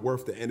it's not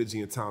worth the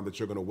energy and time that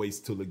you're gonna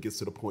waste till it gets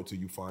to the point till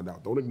you find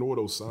out. Don't ignore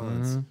those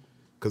signs,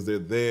 because they're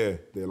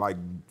there. They're like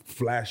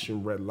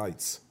flashing red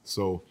lights.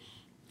 So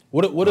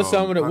what are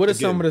some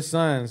of the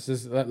signs?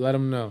 Just let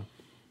them know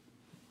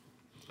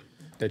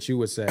that you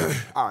would say.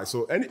 All right,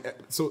 so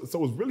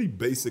it's really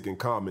basic and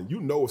common. You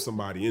know if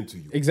somebody into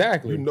you.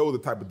 Exactly. You know the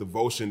type of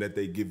devotion that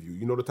they give you.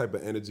 You know the type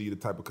of energy, the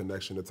type of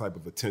connection, the type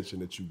of attention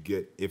that you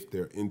get if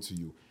they're into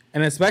you.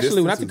 And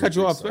especially, not to Distance cut is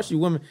you a off, big sign.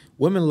 especially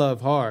women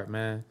love hard,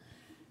 man.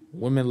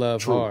 Women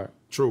love hard.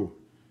 True.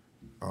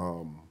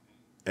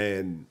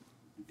 And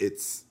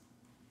it's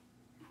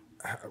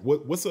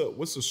what's a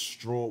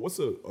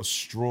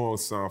strong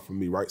sign for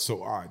me, right?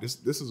 So all right, this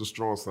is a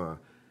strong sign.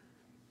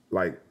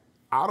 Like,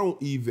 I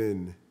don't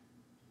even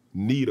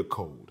need a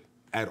code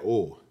at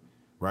all,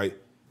 right?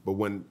 But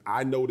when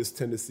I notice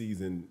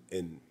tendencies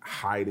in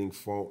hiding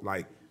phone,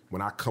 like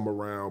when I come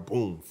around,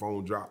 boom,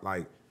 phone drop,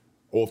 like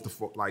off the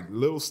phone, like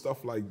little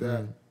stuff like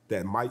that,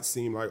 that might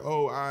seem like,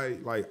 oh,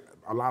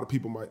 a lot of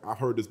people might, I've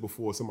heard this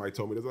before, somebody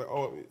told me, it's like,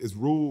 oh, it's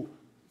rude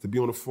to be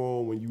on the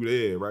phone when you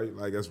there, right?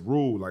 Like, that's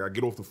rude. Like, I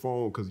get off the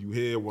phone because you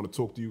here, want to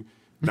talk to you.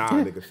 Nah,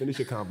 nigga, finish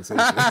your conversation.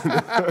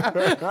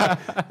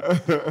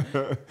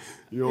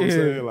 You know what I'm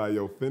saying? Like,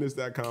 yo, finish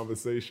that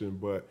conversation.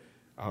 But,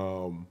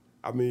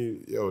 I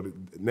mean, yo, the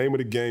name of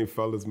the game,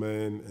 fellas,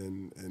 man,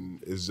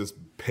 and it's just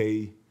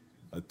pay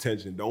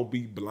attention. Don't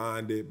be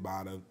blinded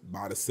by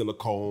the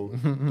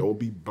silicone. Don't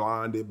be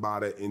blinded by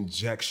the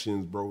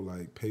injections, bro.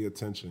 Like, pay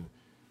attention.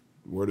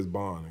 Word is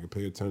bond. Nigga,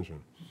 pay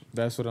attention.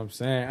 That's what I'm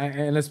saying.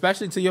 And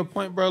especially to your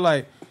point, bro,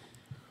 like,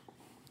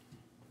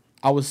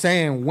 I was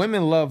saying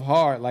women love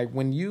hard. Like,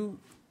 when you,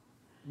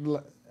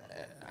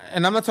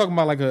 and I'm not talking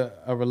about like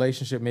a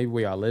relationship maybe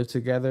where y'all live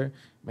together,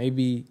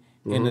 maybe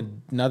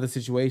in another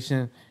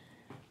situation.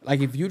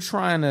 Like, if you're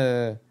trying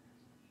to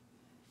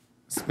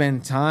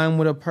spend time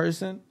with a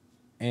person,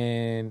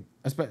 and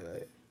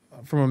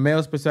from a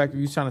male's perspective,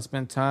 you're trying to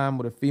spend time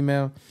with a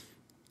female,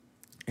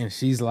 and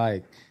she's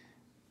kind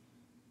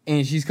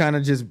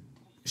of just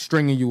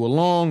stringing you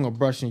along or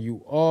brushing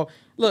you off.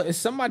 Look, it's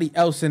somebody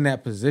else in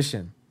that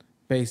position,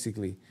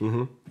 basically.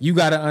 You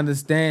got to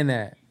understand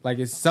that. Like,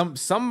 it's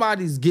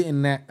somebody's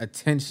getting that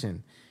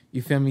attention.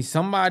 You feel me?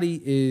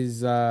 Somebody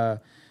is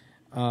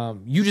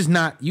you just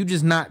not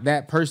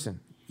that person.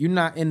 You're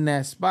not in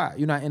that spot.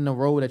 You're not in the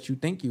role that you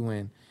think you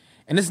in.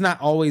 And it's not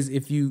always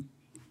if you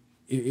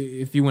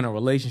in a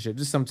relationship.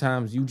 Just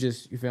sometimes you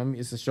feel me?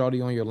 It's a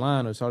shorty on your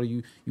line or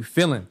shorty you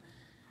feeling.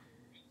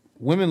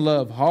 Women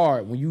love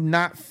hard. When you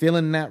not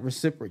feeling that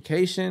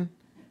reciprocation,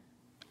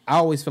 I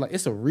always feel like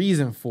it's a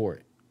reason for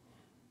it.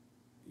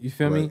 You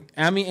feel me?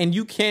 I mean, and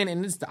you can,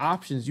 and it's the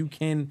options. You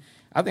can,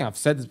 I think I've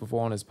said this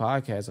before on this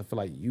podcast. I feel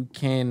like you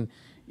can,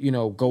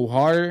 go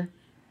harder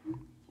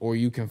or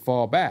you can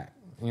fall back.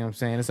 You know what I'm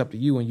saying? It's up to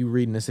you when you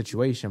reading the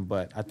situation,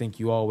 but I think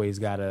you always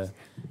gotta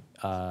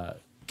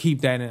keep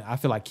that in. I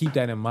feel like keep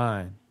that in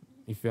mind.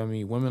 You feel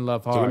me? Women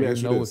love hard.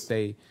 You know if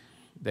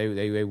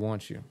they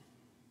want you.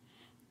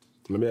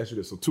 Let me ask you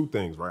this. So 2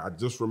 things, right? I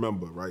just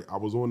remember, right? I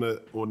was on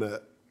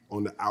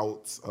the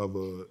outs of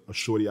a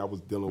shorty I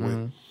was dealing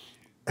with,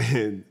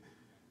 and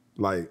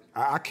like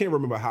I can't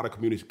remember how the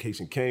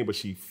communication came, but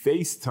she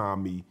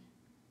FaceTimed me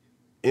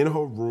in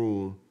her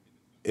room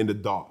in the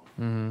dark.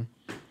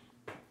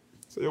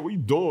 So, yo, what you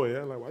doing?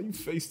 Yeah? Like, why you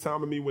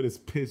FaceTiming me when it's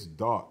pitch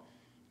dark?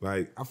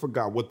 Like, I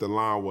forgot what the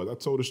line was. I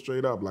told her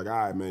straight up, like, all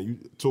right, man, you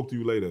talk to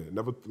you later.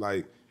 Never,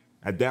 like,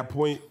 at that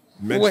point,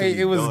 mentally wait,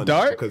 it was done,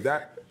 dark? because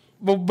that.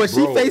 But she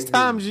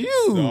FaceTimes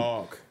you.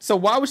 Dark. So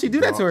why would she do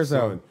that to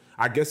herself? Son.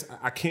 I guess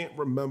I can't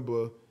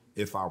remember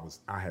if I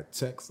had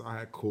texts, I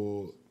had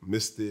called,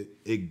 missed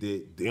it, igged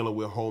it, dealing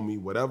with homie,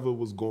 whatever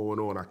was going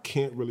on. I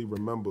can't really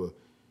remember.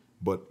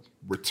 But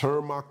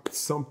return my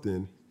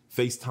something,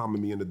 FaceTiming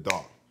me in the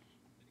dark.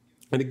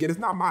 And again, it's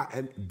not my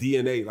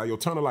DNA. Like, yo,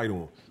 turn the light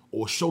on.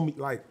 Or show me,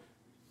 like,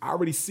 I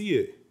already see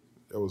it.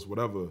 It was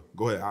whatever.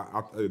 Go ahead.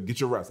 I'll get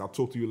your rest. I'll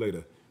talk to you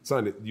later.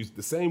 Son,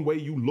 the same way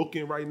you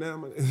looking right now,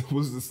 man, it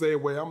was the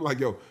same way. I'm like,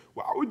 yo,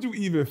 why would you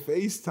even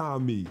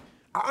FaceTime me?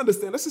 I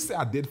understand. Let's just say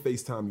I did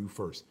FaceTime you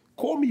first.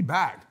 Call me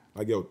back.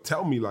 Like, yo,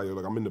 tell me, like, yo,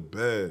 I'm in the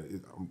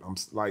bed. I'm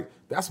like,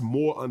 that's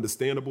more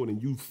understandable than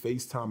you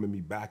FaceTiming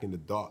me back in the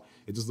dark.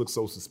 It just looks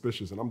so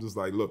suspicious. And I'm just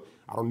like, look,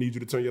 I don't need you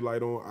to turn your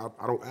light on.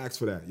 I don't ask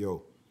for that,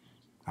 yo.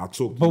 I'll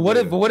talk to but you what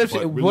later.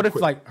 what if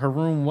like her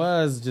room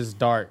was just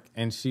dark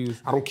and she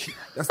was? I don't care.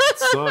 That's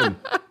the sun.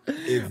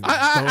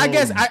 I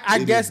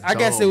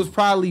guess it was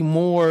probably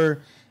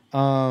more,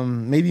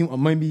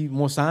 maybe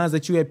more signs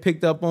that you had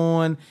picked up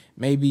on.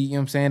 Maybe, you know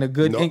what I'm saying, a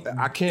good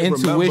I can't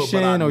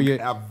intuition remember,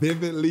 but I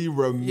vividly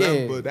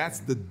remember. Yeah. That's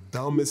the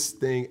dumbest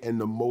thing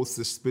and the most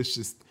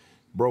suspicious.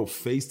 Bro,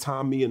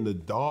 FaceTime me in the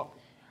dark.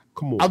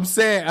 Come on. I'm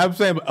saying,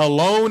 but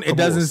alone, it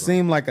doesn't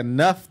seem like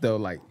enough though.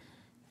 Like,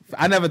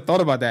 I never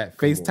thought about that.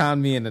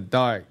 FaceTime me in the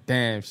dark.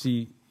 Damn,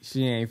 she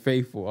ain't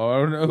faithful. I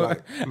don't know.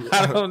 Like,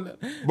 I don't know.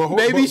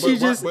 Maybe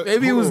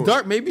it was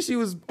dark. Maybe she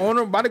was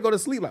about to go to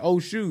sleep. Like, oh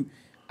shoot,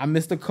 I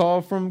missed a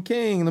call from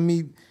King. Let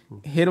me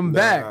hit him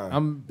back.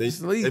 I'm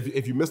asleep.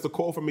 If you missed a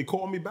call from me,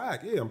 call me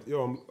back. Yeah,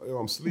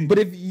 I'm asleep. But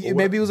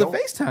maybe it was a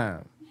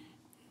FaceTime.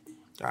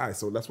 All right,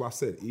 so that's why I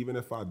said, even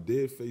if I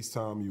did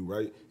FaceTime you,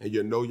 right, and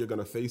you know you're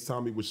gonna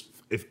FaceTime me, which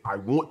if I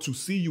want to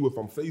see you, if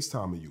I'm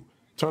FaceTiming you,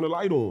 turn the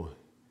light on.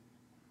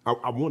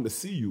 I want to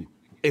see you.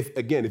 If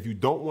you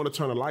don't want to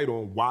turn the light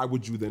on, why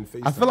would you then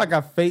FaceTime? I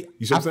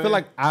feel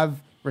like I've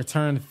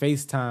returned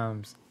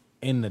FaceTimes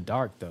in the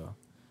dark though.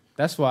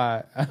 That's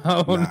why I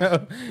don't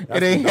know.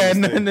 It ain't had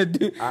nothing to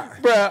do,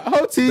 bro.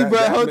 Hoti.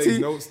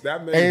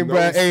 Hey, bro.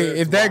 Hey,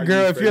 if that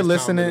girl, if you're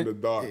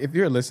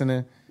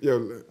listening,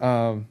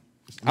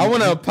 I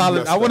want to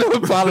apologize. I want to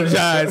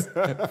apologize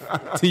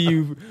to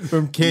you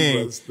from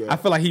King. I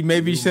feel like he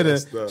maybe should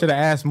have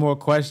asked more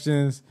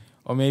questions.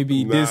 Or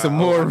maybe did some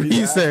more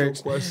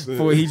research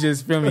before he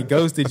just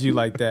ghosted you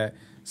like that.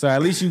 So at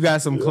least you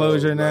got some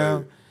closure now.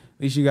 At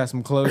least you got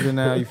some closure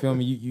now. You feel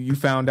me? You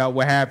found out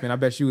what happened. I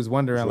bet she was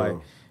wondering like,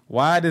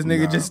 why this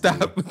nigga just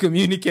stopped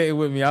communicating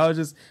with me? I was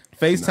just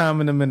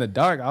FaceTiming him in the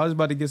dark. I was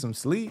about to get some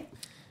sleep.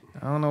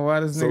 I don't know why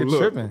this nigga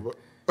tripping.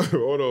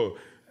 Hold on.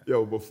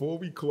 Yo, before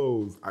we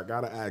close, I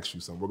gotta ask you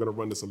something. We're gonna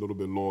run this a little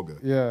bit longer.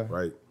 Yeah.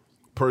 Right.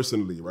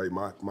 Personally, right?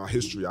 My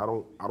history. I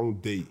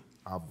don't date.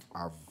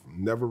 I've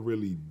never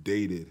really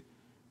dated.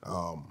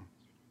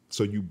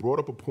 So you brought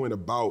up a point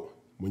about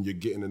when you're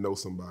getting to know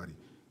somebody.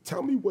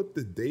 Tell me what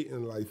the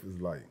dating life is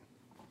like.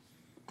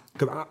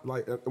 Because I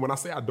like when I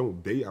say I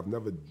don't date, I've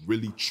never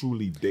really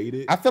truly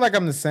dated. I feel like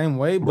I'm the same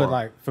way, but Right.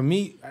 like for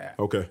me,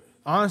 Okay.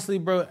 honestly,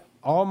 bro,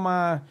 all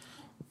my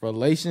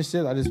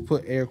relationships, I just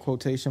put air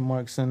quotation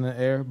marks in the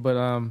air,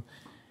 but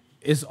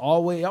it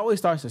always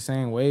starts the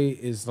same way.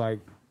 Is like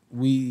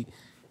we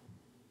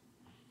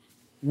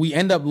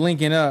end up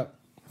linking up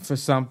for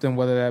something,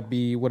 whether that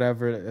be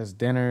whatever, as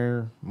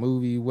dinner,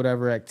 movie,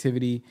 whatever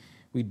activity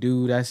we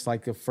do. That's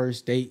like a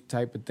first date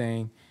type of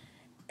thing,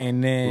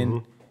 and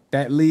then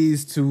that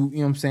leads to, you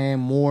know what I'm saying,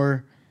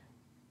 more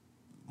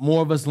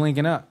of us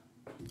linking up.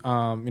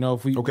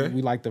 If we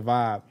like the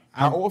vibe.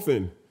 How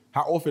often?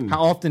 How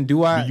often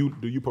do I?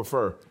 Do you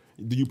prefer?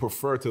 Do you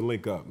prefer to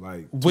link up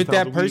like with 2 times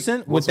that a week, person?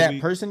 once With a that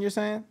week? person, you're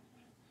saying?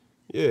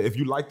 Yeah, if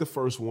you like the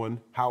first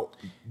one, how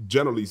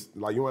generally,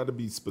 like, you don't have to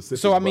be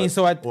specific. So, I mean,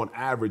 but on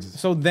average,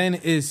 So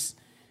then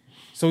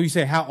so you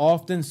say how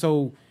often?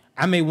 So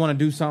I may want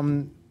to do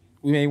something.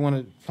 We may want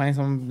to plan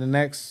something the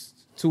next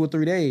 2 or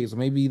 3 days, or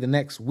maybe the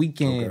next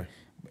weekend. Okay.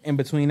 In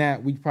between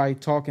that, we probably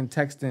talking,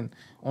 texting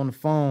on the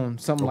phone,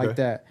 something like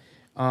that,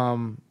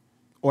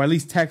 or at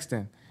least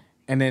texting,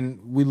 and then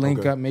we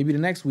link up maybe the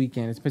next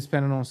weekend. It's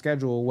depending on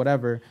schedule or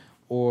whatever,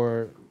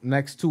 or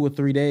next 2 or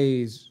 3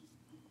 days,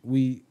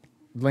 we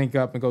link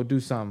up and go do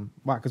something.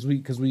 Why?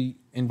 Because we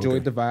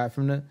enjoyed the vibe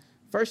from the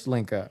first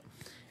link up.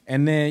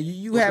 And then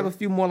you have a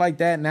few more like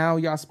that. Now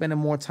y'all spending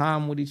more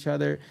time with each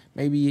other,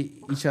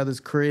 maybe each other's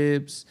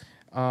cribs,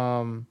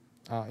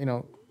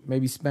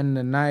 maybe spending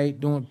the night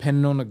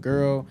depending on the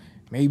girl.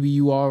 Maybe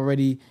you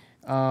already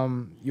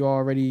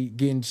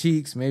getting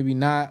cheeks, maybe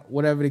not,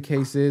 whatever the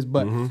case is.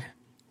 But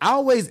I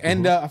always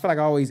end up, I feel like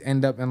I always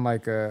end up in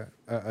like a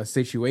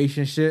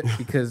situation shit,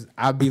 because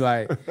I'd be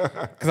like,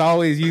 because I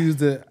always use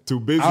Too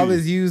busy. I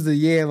always use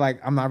like,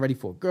 I'm not ready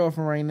for a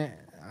girlfriend right now.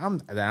 I'm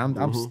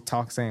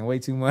saying way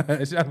too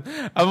much. I'm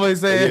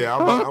always saying. Yeah,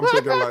 I'm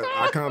thinking like,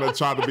 I kind of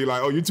try to be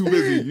like, oh, you too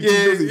busy. You too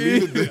busy.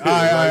 Leave it there.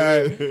 All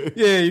right.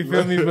 Yeah, you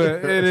feel me?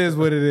 But it is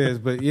what it is.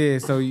 But yeah,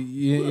 so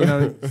you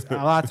know, a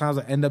lot of times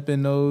I end up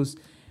in those.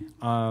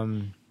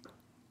 And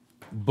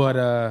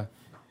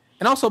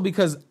also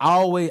because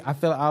I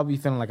feel I'll be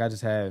feeling like I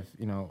just have,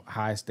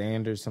 high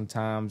standards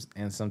sometimes,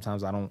 and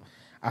sometimes I don't.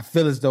 I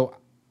feel as though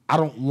I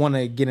don't want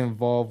to get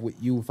involved with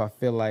you if I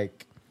feel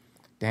like,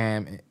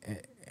 damn,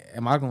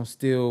 am I gonna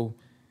still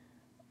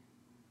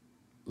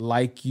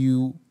like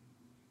you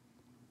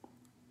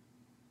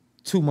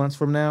 2 months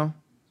from now?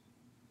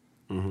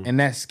 And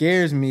that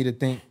scares me to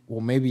think, well,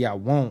 maybe I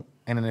won't.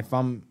 And then if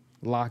I'm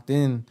locked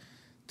in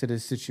to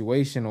this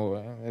situation, or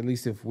at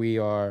least if we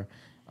are,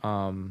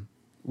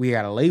 we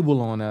got a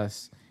label on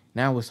us,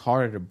 now it's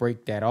harder to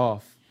break that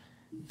off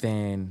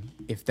than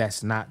if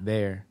that's not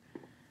there.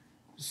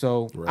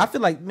 So I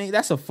feel like maybe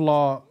that's a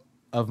flaw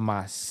of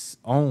my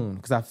own,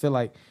 because I feel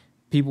like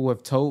people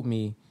have told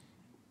me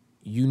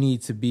you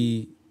need to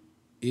be,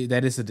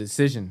 that it's a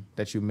decision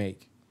that you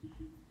make.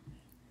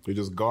 You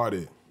just guard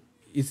it.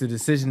 It's a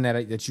decision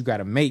that you got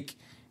to make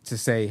to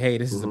say, hey,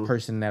 this is a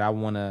person that I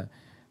want to,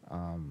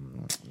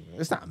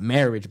 it's not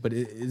marriage, but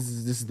this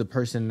is the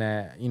person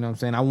that, you know what I'm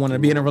saying, I want to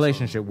be in a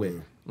relationship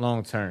with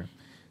long term.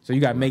 So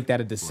you got to make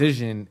that a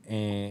decision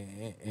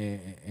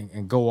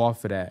and go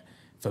off of that.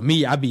 For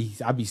me, I'd be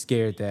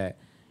scared that,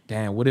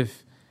 damn, what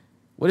if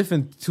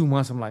in 2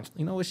 months I'm like,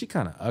 you know what, she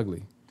kind of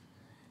ugly.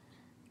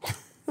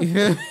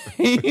 I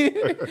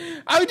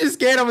was just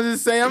scared. I was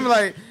just saying, I'm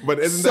like, but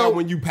isn't that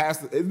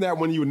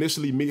when you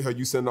initially meet her,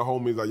 you send the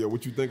homies like, yo,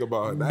 what you think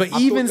about her? But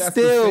even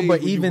still,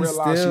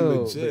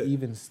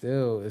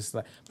 it's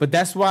like, but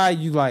that's why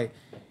you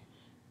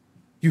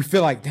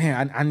feel like,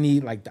 damn, I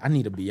need a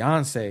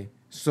Beyonce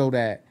so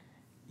that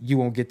you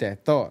won't get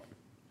that thought.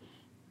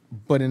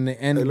 But in the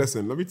end, hey,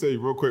 listen, let me tell you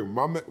real quick.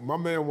 My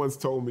man once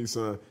told me,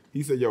 son,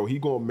 he said, yo, he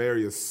gonna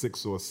marry a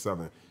 6 or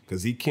 7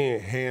 because he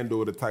can't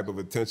handle the type of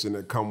attention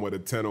that come with a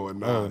 10 or a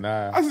 9. Oh,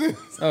 nah. I said,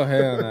 oh,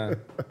 hell nah.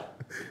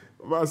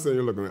 I said,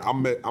 look at me.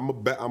 I'm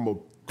gonna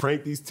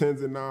crank these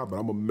 10s and 9s, but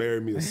I'm gonna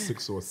marry me a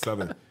 6 or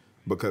 7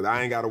 because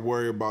I ain't got to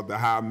worry about the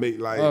high mate.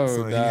 Like,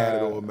 son, he had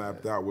it all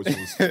mapped out, which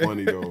was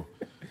funny though.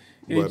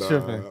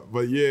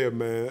 But yeah,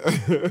 man.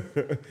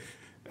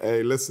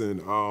 Hey,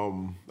 listen,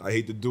 I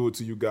hate to do it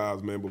to you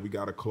guys, man, but we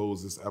got to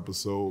close this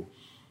episode.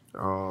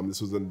 This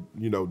was a,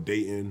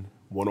 dating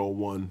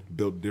 101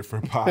 Built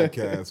Different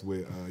podcast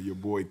with your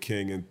boy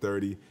King and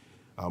 30.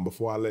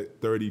 Before I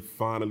let 30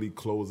 finally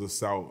close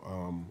us out,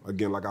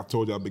 again, like I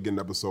told you at the beginning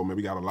of the episode, man,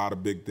 we got a lot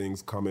of big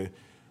things coming.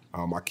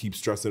 I keep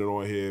stressing it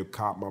on here.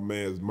 Cop my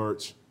man's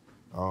merch,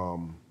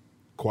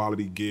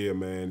 quality gear,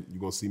 man. You're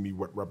going to see me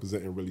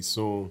representing really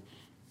soon.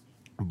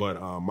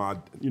 But my,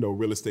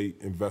 real estate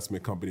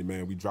investment company,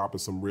 man, we dropping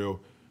some real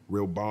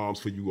bombs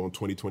for you on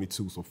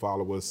 2022. So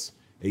follow us,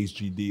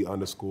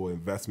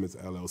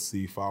 HGD_investments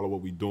LLC. Follow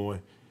what we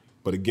doing.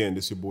 But again,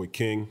 this your boy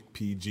King,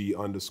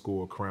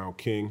 PG_Crown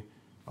King.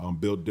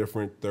 Built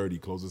Different 30.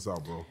 Close us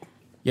out, bro.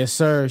 Yes,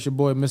 sir. It's your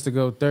boy Mr.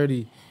 Go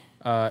 30,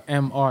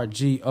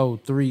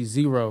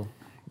 MRGO30.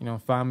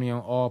 Find me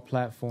on all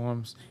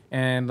platforms.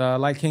 And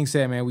like King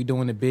said, man, we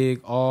doing it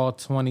big all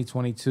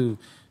 2022.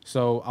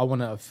 So I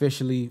want to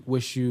officially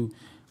wish you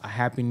a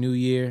happy new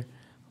year.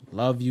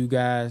 Love you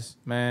guys,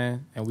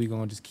 man. And we're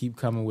going to just keep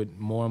coming with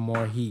more and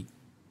more heat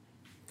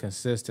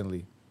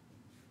consistently.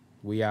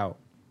 We out.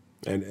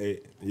 And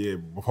yeah,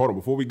 hold on.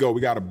 Before we go,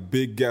 we got a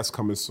big guest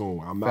coming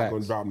soon. I'm not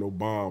going to drop no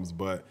bombs,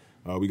 but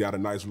we got a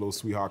nice little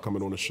sweetheart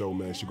coming on the show,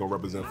 man. She's going to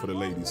represent for the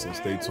ladies, so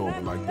stay tuned.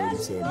 But like Dirty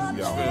said,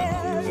 we out.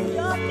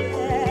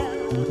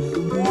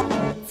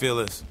 Feel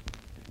this.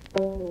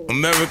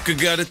 America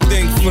got a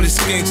thing for the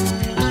skinks.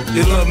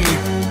 They love me.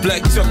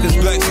 Black Chuckers,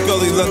 Black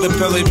Scully, London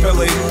Pele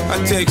Pele.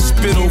 I take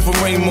spit over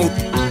rainbow.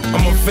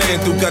 I'm a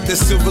vandal, got that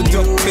silver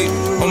duct tape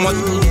on my.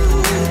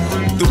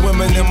 The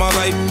women in my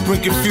life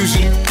bring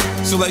confusion.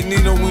 So like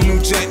Nino and New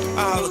Jack,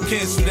 I'll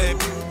cancel that.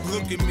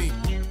 Look at me.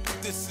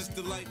 This is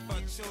the life I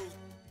chose.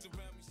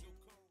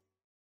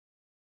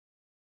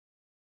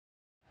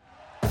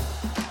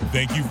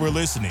 Thank you for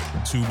listening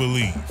to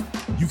Believe.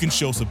 You can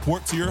show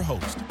support to your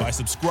host by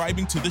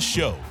subscribing to the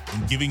show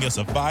and giving us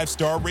a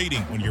 5-star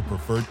rating on your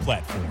preferred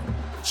platform.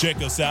 Check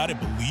us out at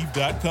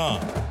Believe.com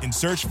and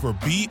search for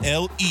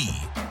BLEAV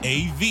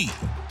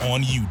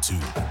on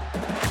YouTube.